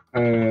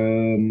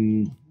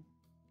 I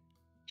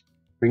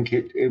think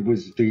it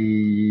was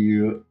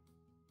the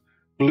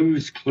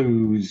Blues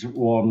Clues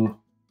one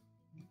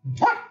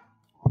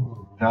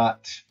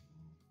that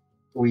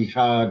we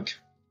had,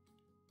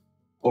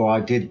 or I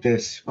did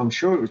this. I'm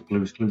sure it was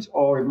Blues Clues,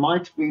 or it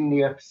might have been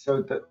the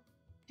episode that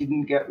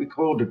didn't get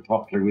recorded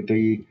properly with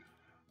the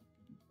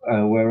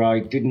where I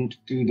didn't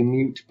do the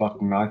mute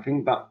button. I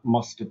think that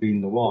must have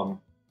been the one.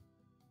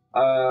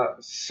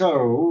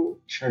 So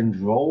change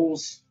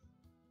roles.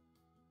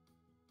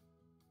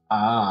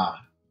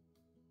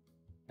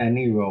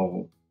 Any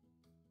role.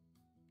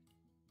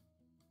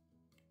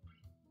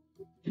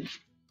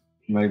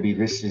 Maybe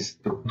this is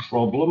the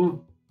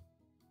problem.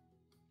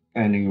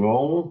 Any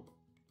role.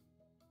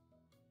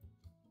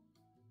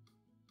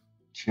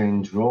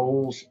 Change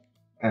roles.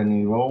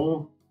 Any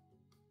role.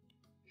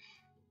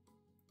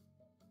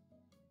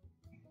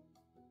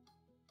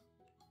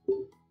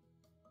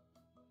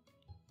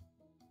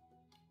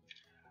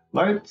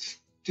 Let's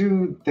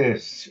do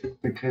this,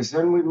 because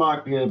then we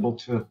might be able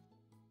to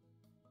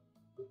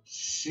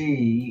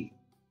see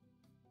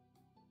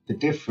the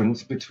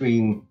difference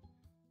between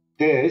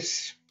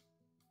this,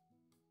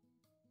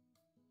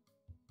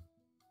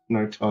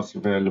 no task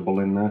available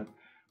in there,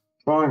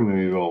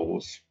 primary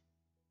roles.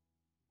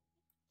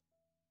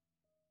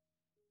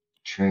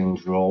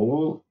 Change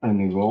role,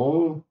 any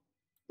role.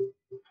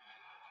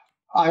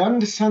 I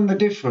understand the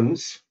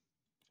difference.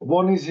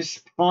 One is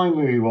this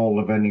primary role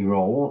of any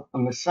role,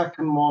 and the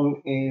second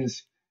one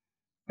is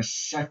a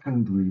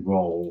secondary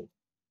role.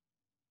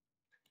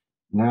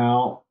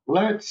 Now,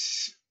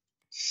 let's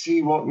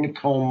see what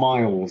Nicole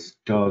Miles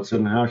does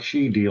and how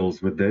she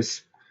deals with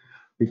this,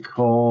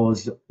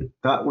 because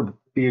that would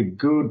be a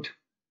good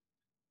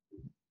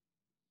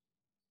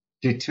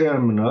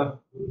determiner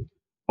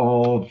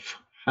of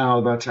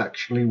how that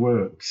actually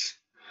works.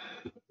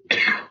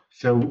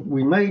 So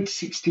we made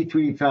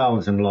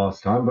 63,000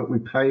 last time, but we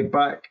paid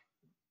back.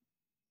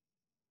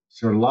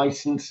 So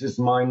licenses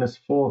minus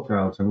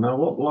 4,000. Now,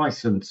 what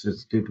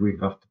licenses did we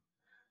have to?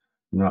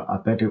 No, I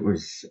bet it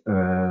was.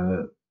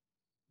 No.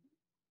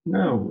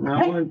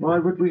 Now, why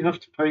would we have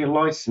to pay a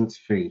license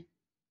fee?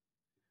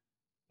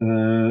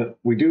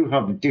 We do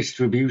have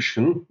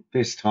distribution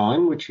this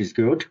time, which is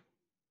good.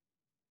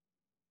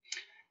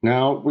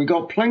 Now, we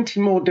got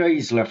plenty more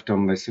days left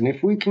on this, and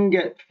if we can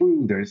get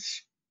through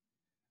this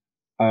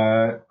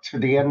to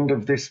the end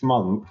of this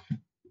month,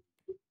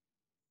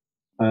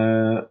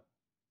 if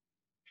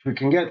we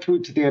can get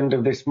through to the end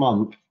of this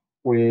month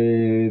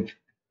with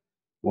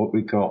what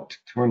we got,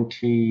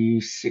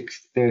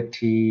 26,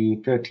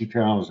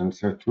 30,000,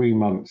 so 3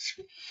 months,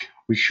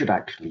 we should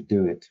actually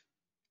do it.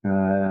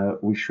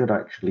 We should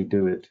actually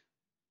do it.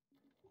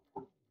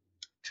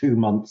 2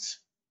 months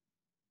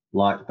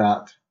like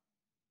that.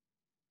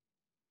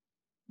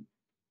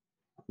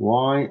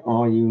 Why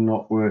are you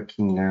not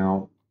working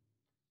now?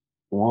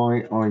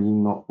 Why are you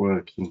not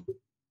working?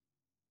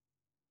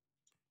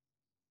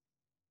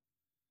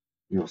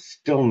 You're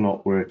still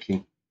not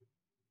working.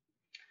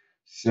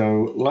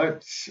 So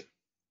let's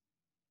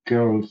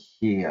go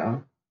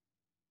here,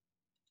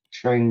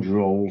 change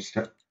roles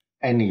to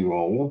any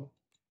role,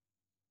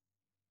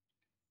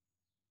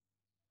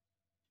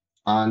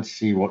 and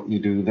see what you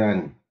do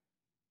then.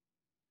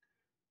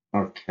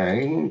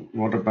 Okay,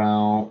 what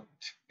about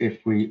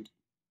if we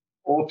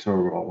auto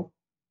roll?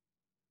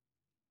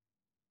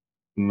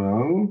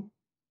 No,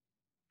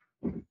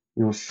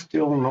 you're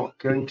still not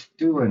going to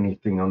do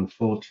anything,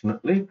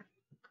 unfortunately.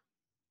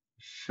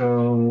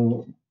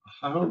 So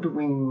how do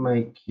we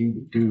make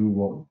you do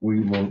what we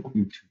want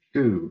you to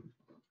do?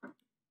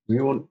 We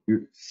want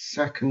your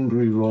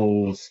secondary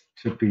roles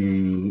to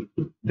be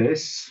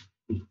this.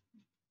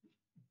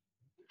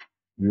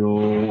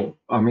 The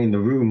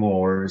room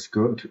aura is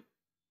good.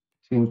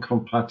 Team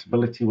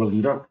compatibility, well,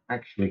 you don't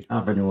actually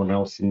have anyone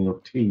else in your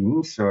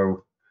team,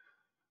 so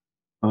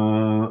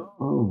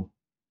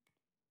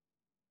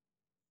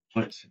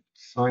let's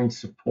assign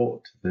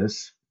support to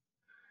this.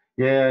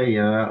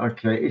 Yeah,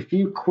 okay. If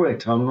you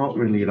quit, I'm not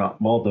really that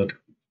bothered.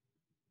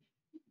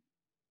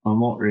 I'm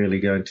not really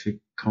going to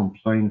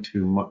complain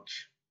too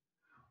much.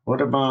 What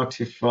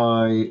about if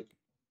I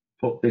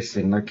put this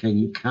in? Okay,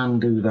 you can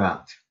do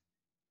that.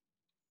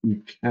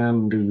 You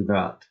can do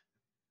that.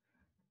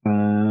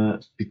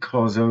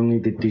 because only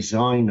the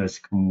designers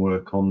can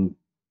work on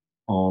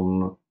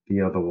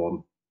the other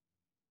one.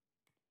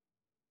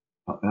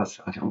 But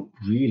I don't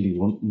really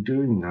want them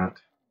doing that,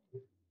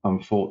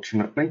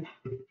 unfortunately.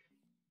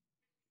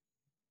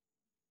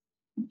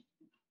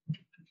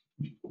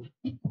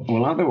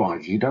 Well,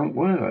 otherwise you don't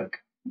work.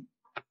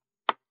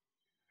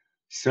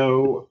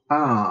 So,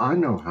 I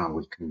know how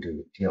we can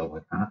deal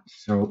with that.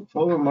 So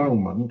for a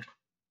moment,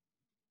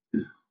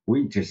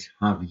 we just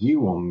have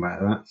you on there.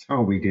 That's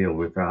how we deal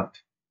with that.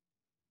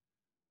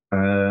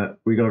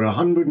 We got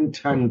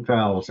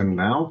 110,000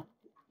 now,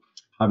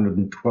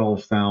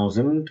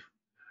 112,000.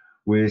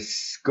 We've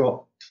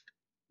got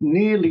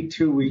nearly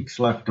 2 weeks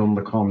left on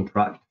the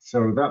contract.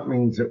 So that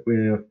means that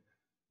we're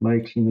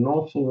making an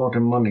awful lot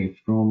of money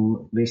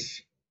from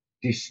this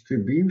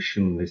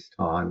distribution this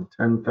time,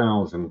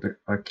 10,000.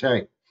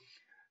 Okay,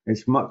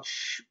 it's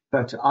much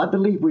better. I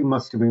believe we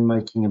must have been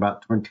making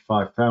about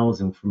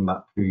 25,000 from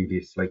that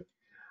previously,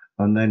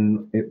 and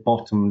then it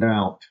bottomed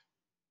out,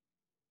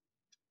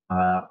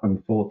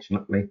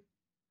 unfortunately,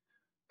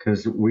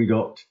 because we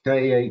got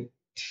day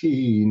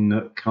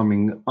 18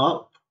 coming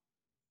up.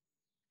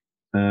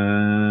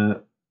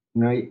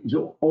 Now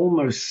you're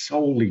almost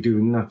solely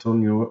doing that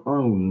on your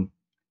own.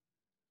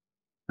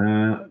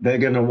 They're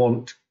going to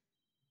want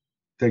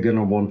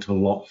a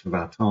lot for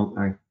that, aren't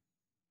they?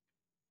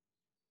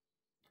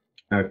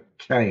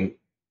 Okay.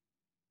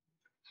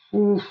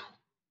 Oof.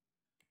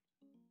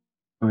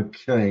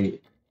 Okay.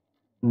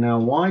 Now,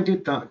 why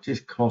did that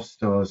just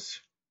cost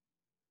us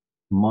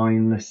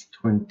minus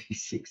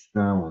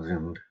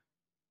 26,000?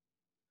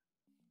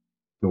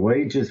 The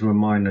wages were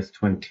minus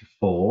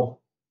 24.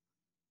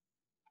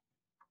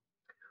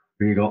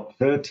 We got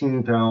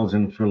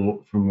 13,000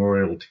 from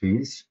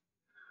royalties,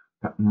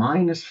 but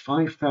minus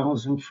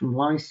 5,000 from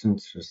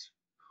licenses.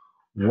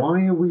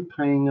 Why are we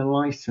paying a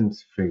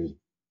license fee?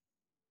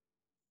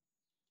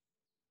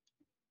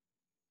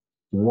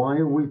 Why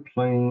are we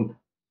paying?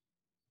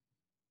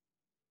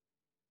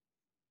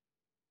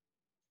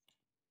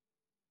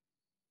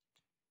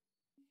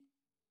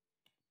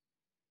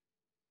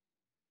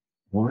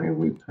 Why are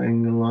we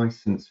paying a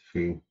license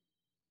fee?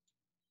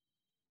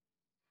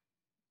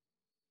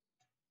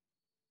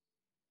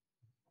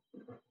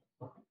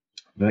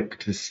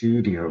 Vector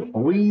Studio.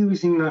 Are we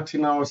using that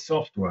in our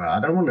software? I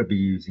don't want to be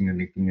using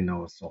anything in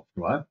our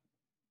software.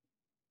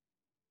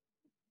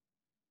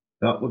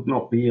 That would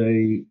not be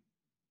a...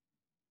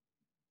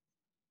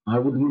 I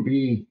wouldn't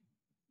be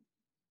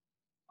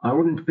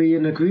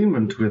in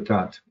agreement with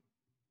that.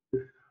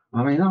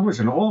 I mean, that was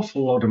an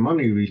awful lot of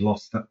money we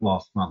lost that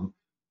last month.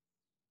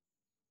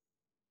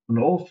 An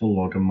awful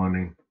lot of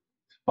money.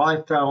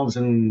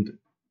 5,000,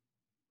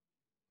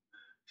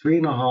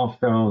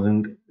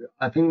 3,500.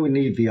 I think we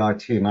need the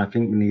IT and I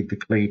think we need the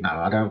cleaner.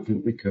 I don't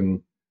think we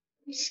can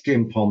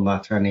skimp on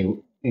that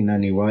in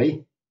any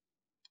way,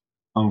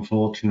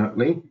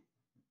 unfortunately.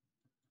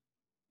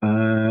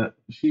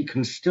 He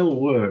can still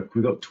work.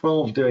 We've got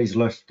 12 days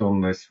left on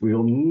this.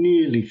 We're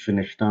nearly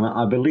finished, and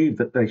I believe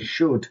that they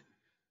should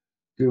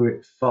do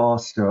it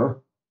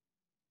faster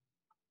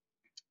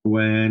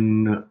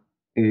when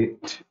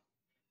it's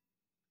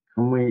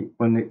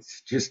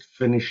just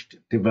finished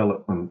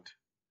development.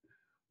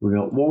 We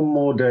got one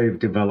more day of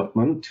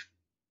development.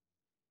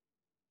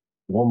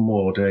 One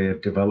more day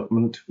of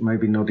development,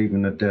 maybe not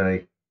even a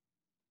day.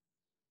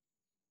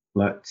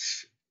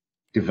 Let's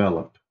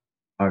develop.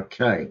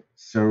 Okay,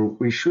 so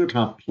we should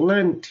have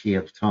plenty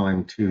of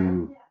time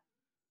to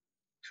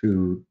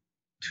do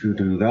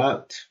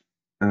that.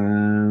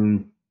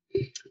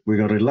 We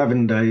got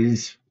 11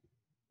 days.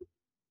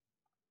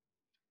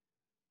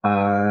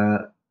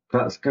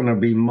 That's going to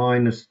be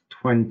minus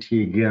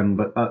 20 again,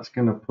 but that's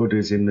going to put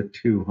us in the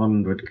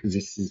 200 because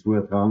this is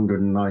worth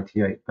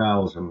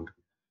 198,000.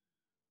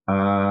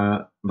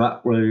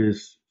 That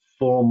was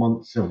 4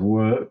 months of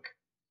work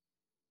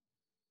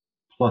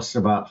plus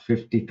about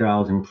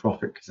 50,000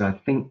 profit because I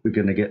think we're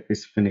going to get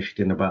this finished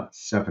in about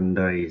 7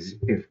 days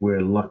if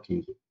we're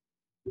lucky.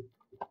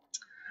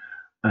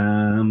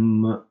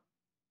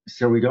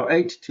 So we got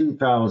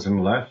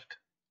 82,000 left,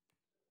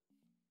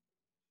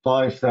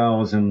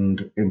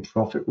 5,000 in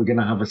profit. We're going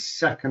to have a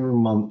second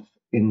month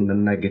in the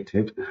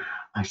negative.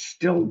 I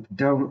still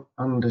don't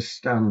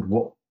understand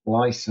what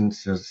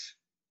licenses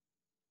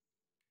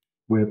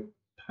we're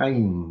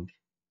paying.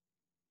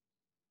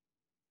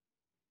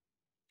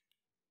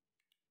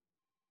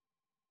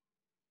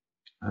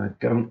 I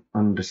don't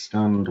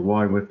understand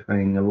why we're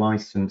paying a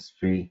license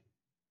fee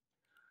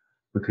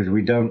because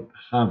we don't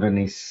have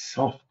any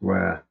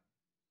software.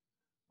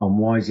 And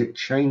why is it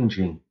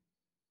changing?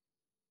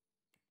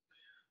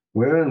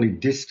 We're only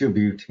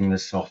distributing the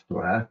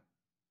software.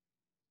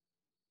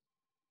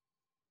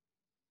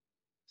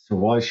 So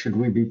why should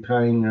we be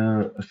paying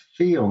a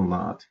fee on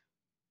that?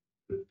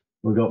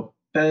 We've got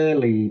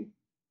barely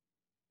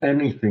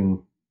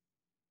anything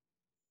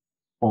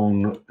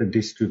on the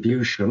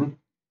distribution.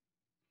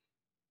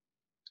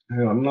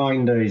 We've got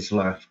 9 days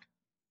left.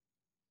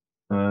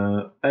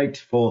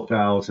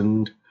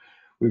 84,000.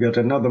 We got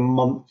another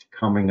month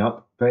coming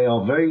up. They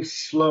are very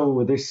slow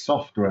with this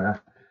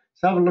software.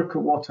 Let's have a look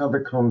at what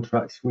other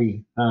contracts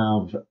we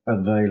have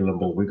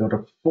available. We got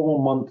a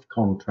 4-month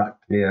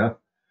contract here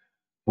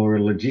for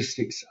a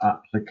logistics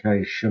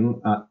application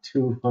at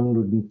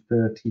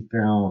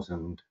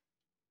 230,000,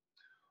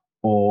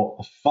 or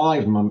a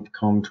 5-month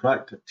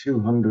contract at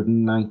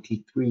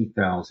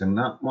 293,000.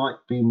 That might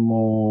be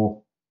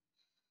more.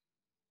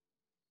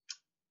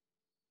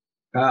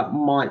 That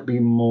might be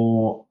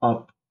more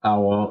up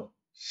our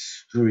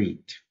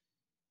street.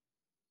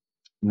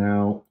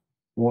 Now,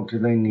 what do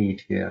they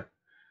need here?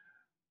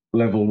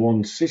 Level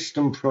 1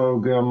 system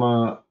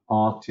programmer,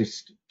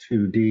 artist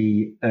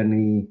 2D,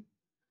 any.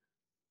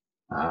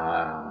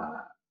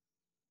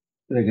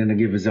 They're going to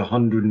give us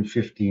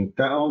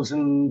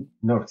 115,000,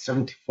 no,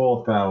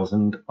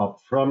 74,000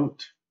 up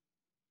front,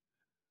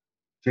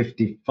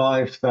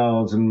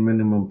 55,000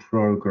 minimum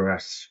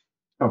progress,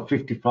 oh,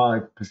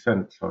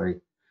 55%,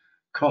 sorry.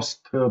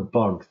 Cost per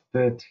bug,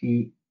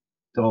 $30.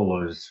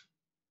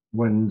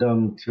 When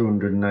done,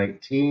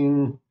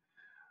 218.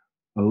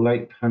 A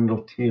late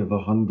penalty of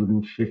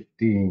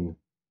 115.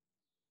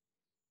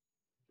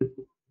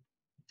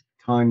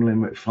 Time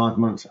limit 5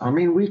 months. I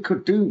mean, we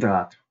could do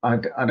that. I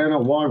don't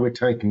know why we're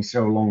taking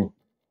so long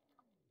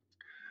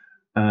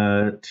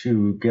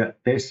to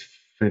get this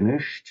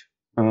finished.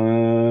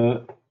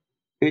 Does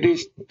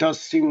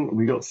seem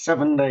we got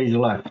 7 days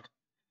left.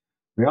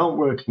 We aren't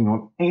working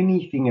on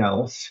anything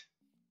else.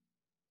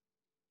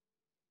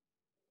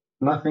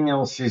 Nothing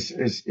else is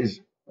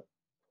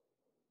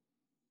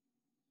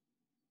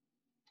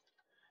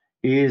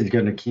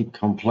going to keep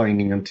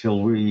complaining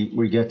until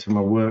we get him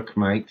a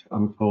workmate,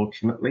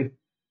 unfortunately.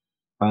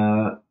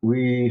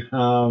 We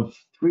have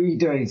 3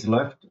 days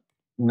left.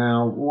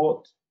 Now,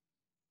 what?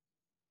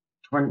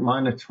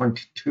 Minus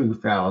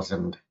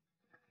 22,000.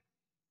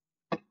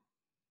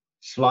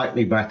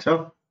 Slightly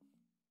better.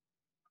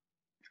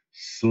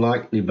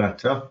 Slightly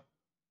better.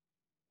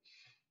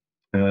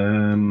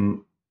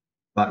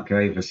 That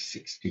gave us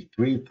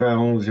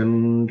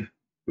 63,000.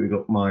 We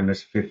got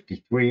minus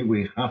 53.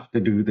 We have to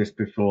do this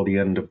before the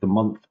end of the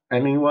month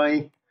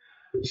anyway,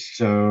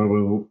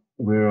 so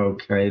we're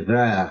okay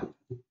there.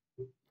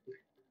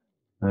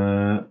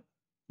 Now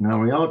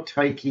we are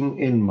taking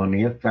in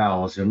money,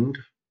 1,000.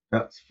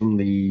 That's from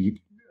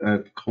the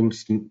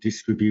constant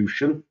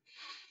distribution.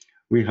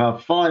 We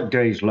have 5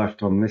 days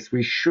left on this.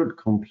 We should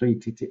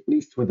complete it at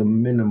least with a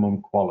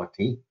minimum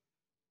quality.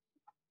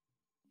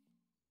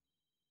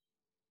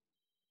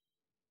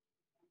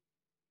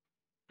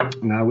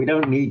 Now, we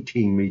don't need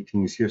team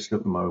meetings just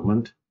at the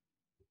moment.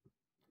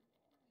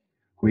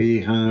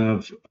 We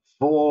have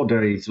 4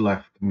 days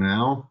left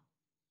now,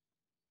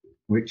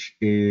 which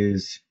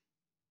is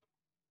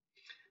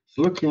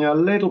looking a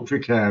little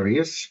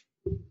precarious.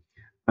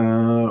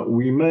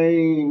 We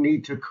may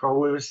need to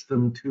coerce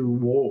them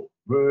to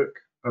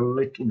work a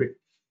little bit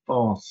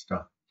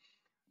faster.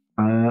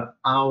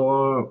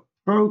 Our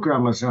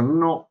programmers are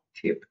not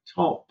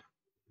tip-top.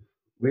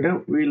 We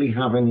don't really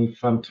have any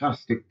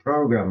fantastic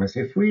programmers.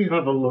 If we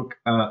have a look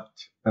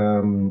at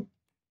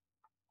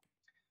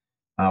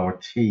our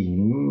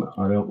team,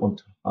 I don't want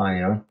to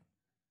hire.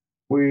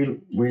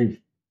 We've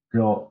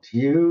got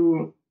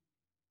you.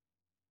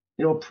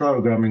 Your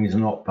programming is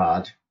not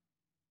bad.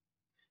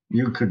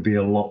 You could be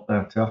a lot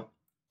better.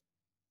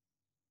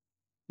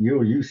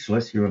 You're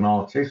useless. You're an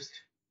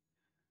artist.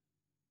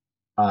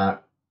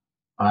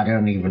 I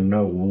don't even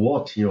know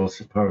what you're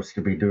supposed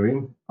to be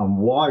doing and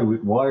why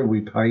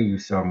we pay you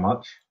so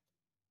much.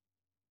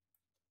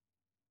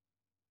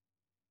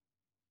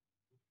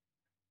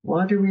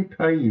 Why do we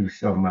pay you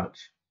so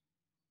much?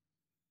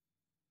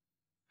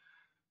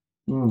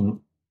 I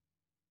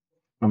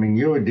mean,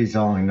 you're a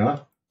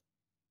designer,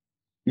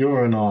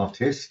 you're an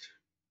artist,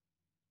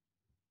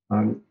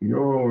 and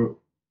you're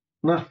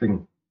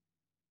nothing.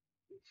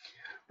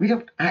 We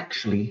don't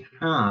actually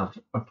have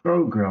a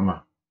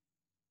programmer.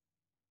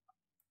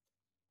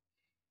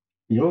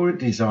 You're a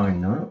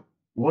designer.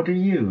 What are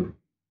you?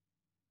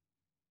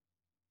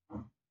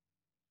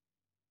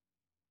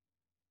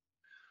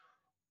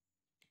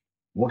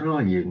 What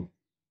are you?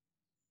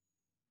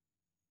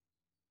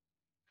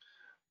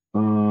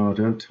 Oh,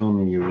 don't tell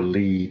me you're a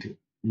lead.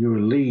 You're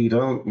a lead,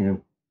 aren't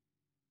you?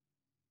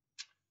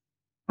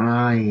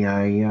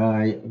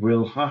 Aye.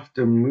 We'll have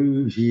to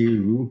move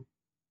you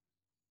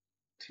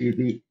to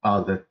the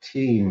other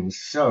team.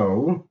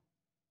 So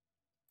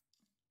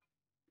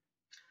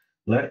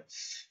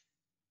let's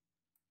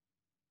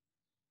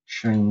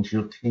change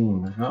your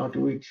team. How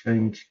do we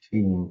change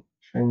team?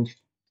 Change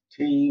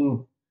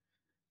team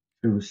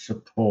to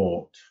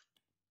support.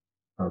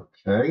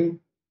 Okay.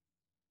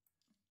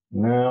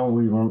 Now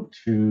we want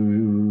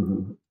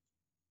to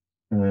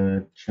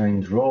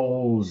change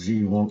roles.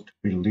 You want to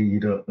be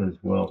leader as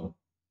well.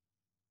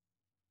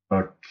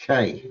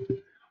 Okay.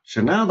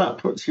 So now that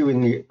puts you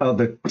in the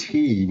other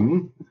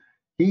team.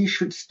 He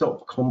should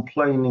stop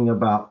complaining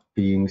about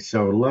being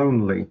so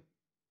lonely.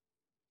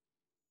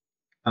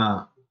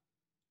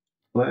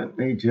 Let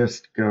me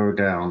just go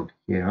down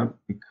here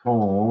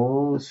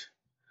because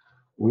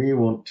we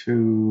want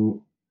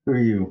to, who are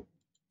you?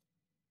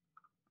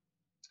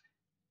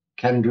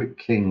 Kendrick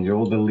King,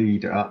 you're the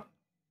leader.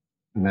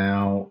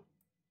 Now,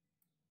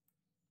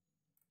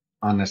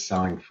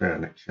 unassign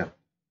furniture.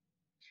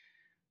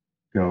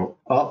 Go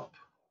up,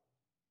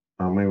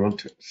 and we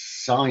want to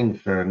assign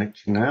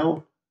furniture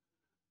now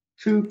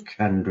to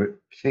Kendrick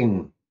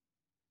King.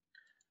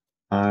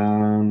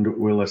 And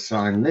we'll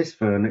assign this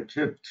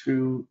furniture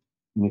to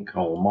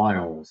Nicole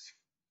Miles.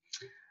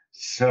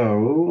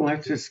 So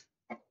let us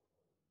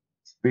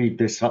speed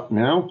this up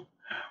now.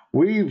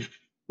 We're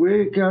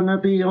gonna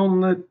be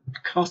on the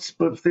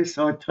cusp of this,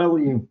 I tell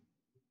you.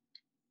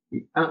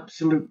 The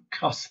absolute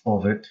cusp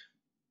of it.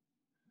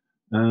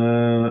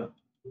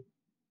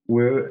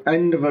 We're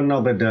end of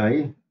another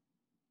day.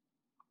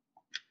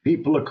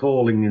 People are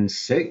calling in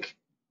sick.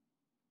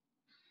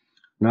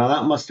 Now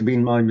that must have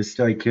been my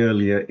mistake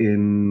earlier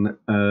in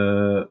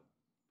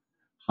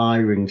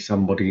hiring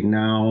somebody.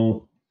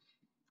 Now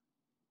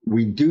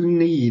we do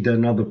need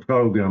another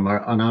programmer,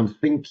 and I'm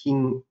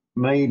thinking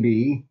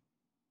maybe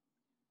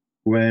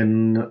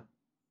when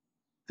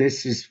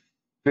this is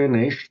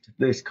finished,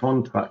 this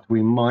contract,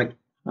 we might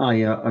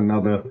hire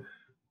another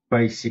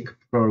basic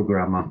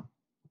programmer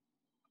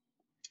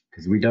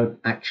because we don't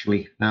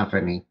actually have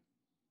any.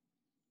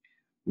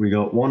 We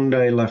got 1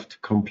 day left to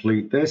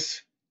complete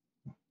this.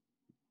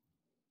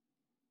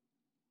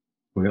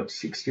 We got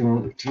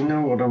 61. Do you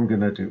know what I'm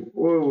going to do?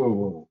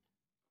 Whoa.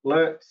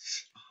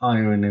 Let's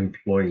hire an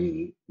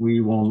employee. We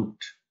don't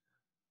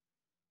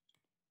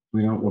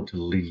want a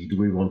lead.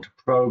 We want a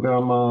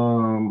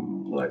programmer.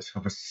 Let's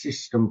have a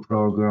system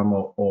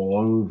programmer all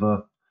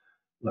over.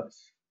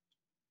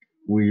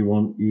 We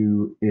want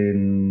you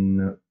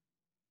in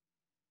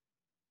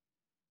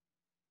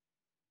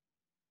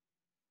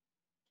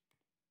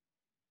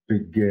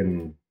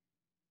begin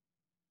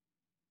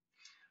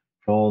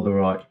for the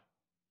right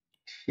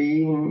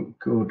team.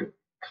 Good.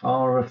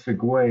 Cara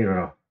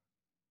Figueira,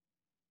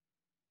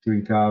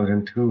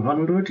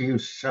 3,200. You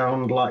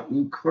sound like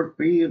you could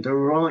be the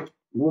right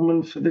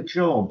woman for the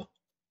job.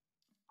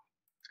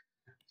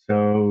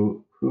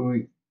 So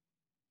who?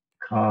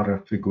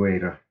 Cara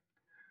Figueira.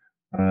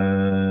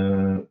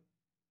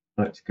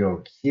 Let's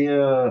go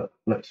here.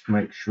 Let's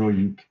make sure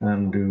you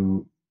can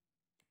do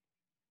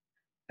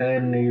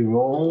any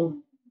role.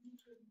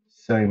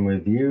 Same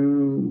with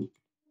you.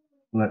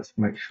 Let's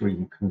make sure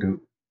you can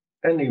do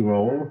any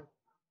role.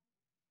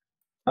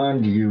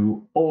 And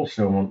you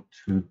also want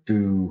to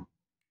do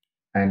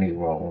any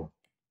role.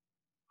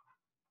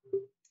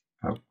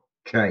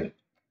 Okay,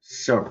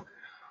 so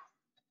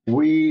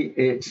we're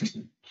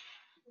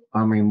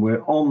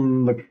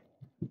on the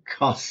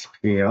cusp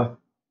here.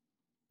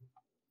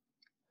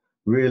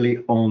 Really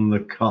on the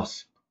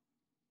cusp.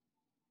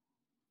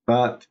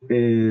 That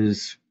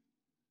is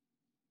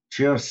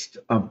just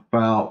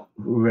about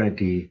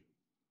ready.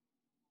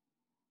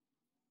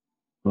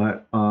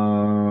 Let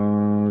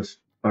us,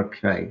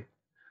 okay.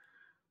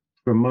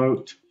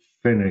 Promote,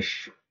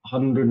 finish,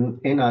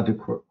 100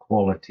 inadequate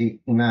quality.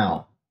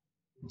 Now,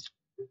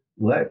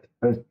 let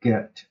us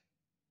get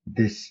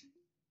this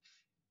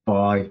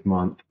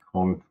 5-month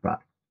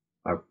contract.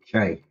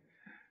 Okay,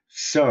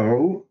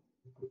 so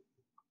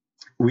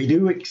we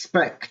do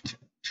expect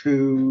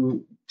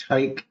to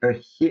take a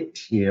hit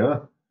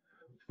here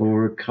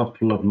for a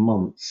couple of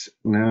months.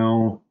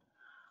 Now,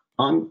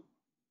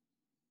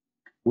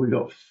 we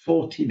got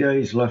 40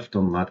 days left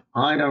on that.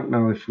 I don't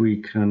know if we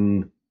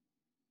can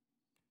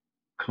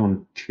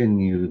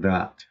continue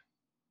that.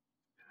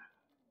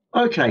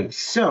 Okay,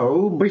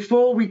 so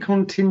before we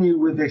continue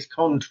with this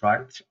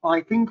contract, I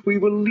think we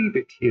will leave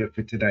it here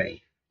for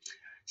today.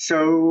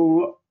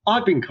 So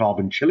I've been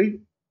Carbon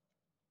Chili,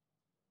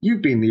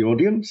 you've been the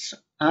audience,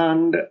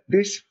 and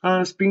this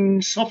has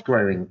been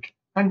Software Inc.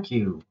 Thank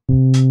you.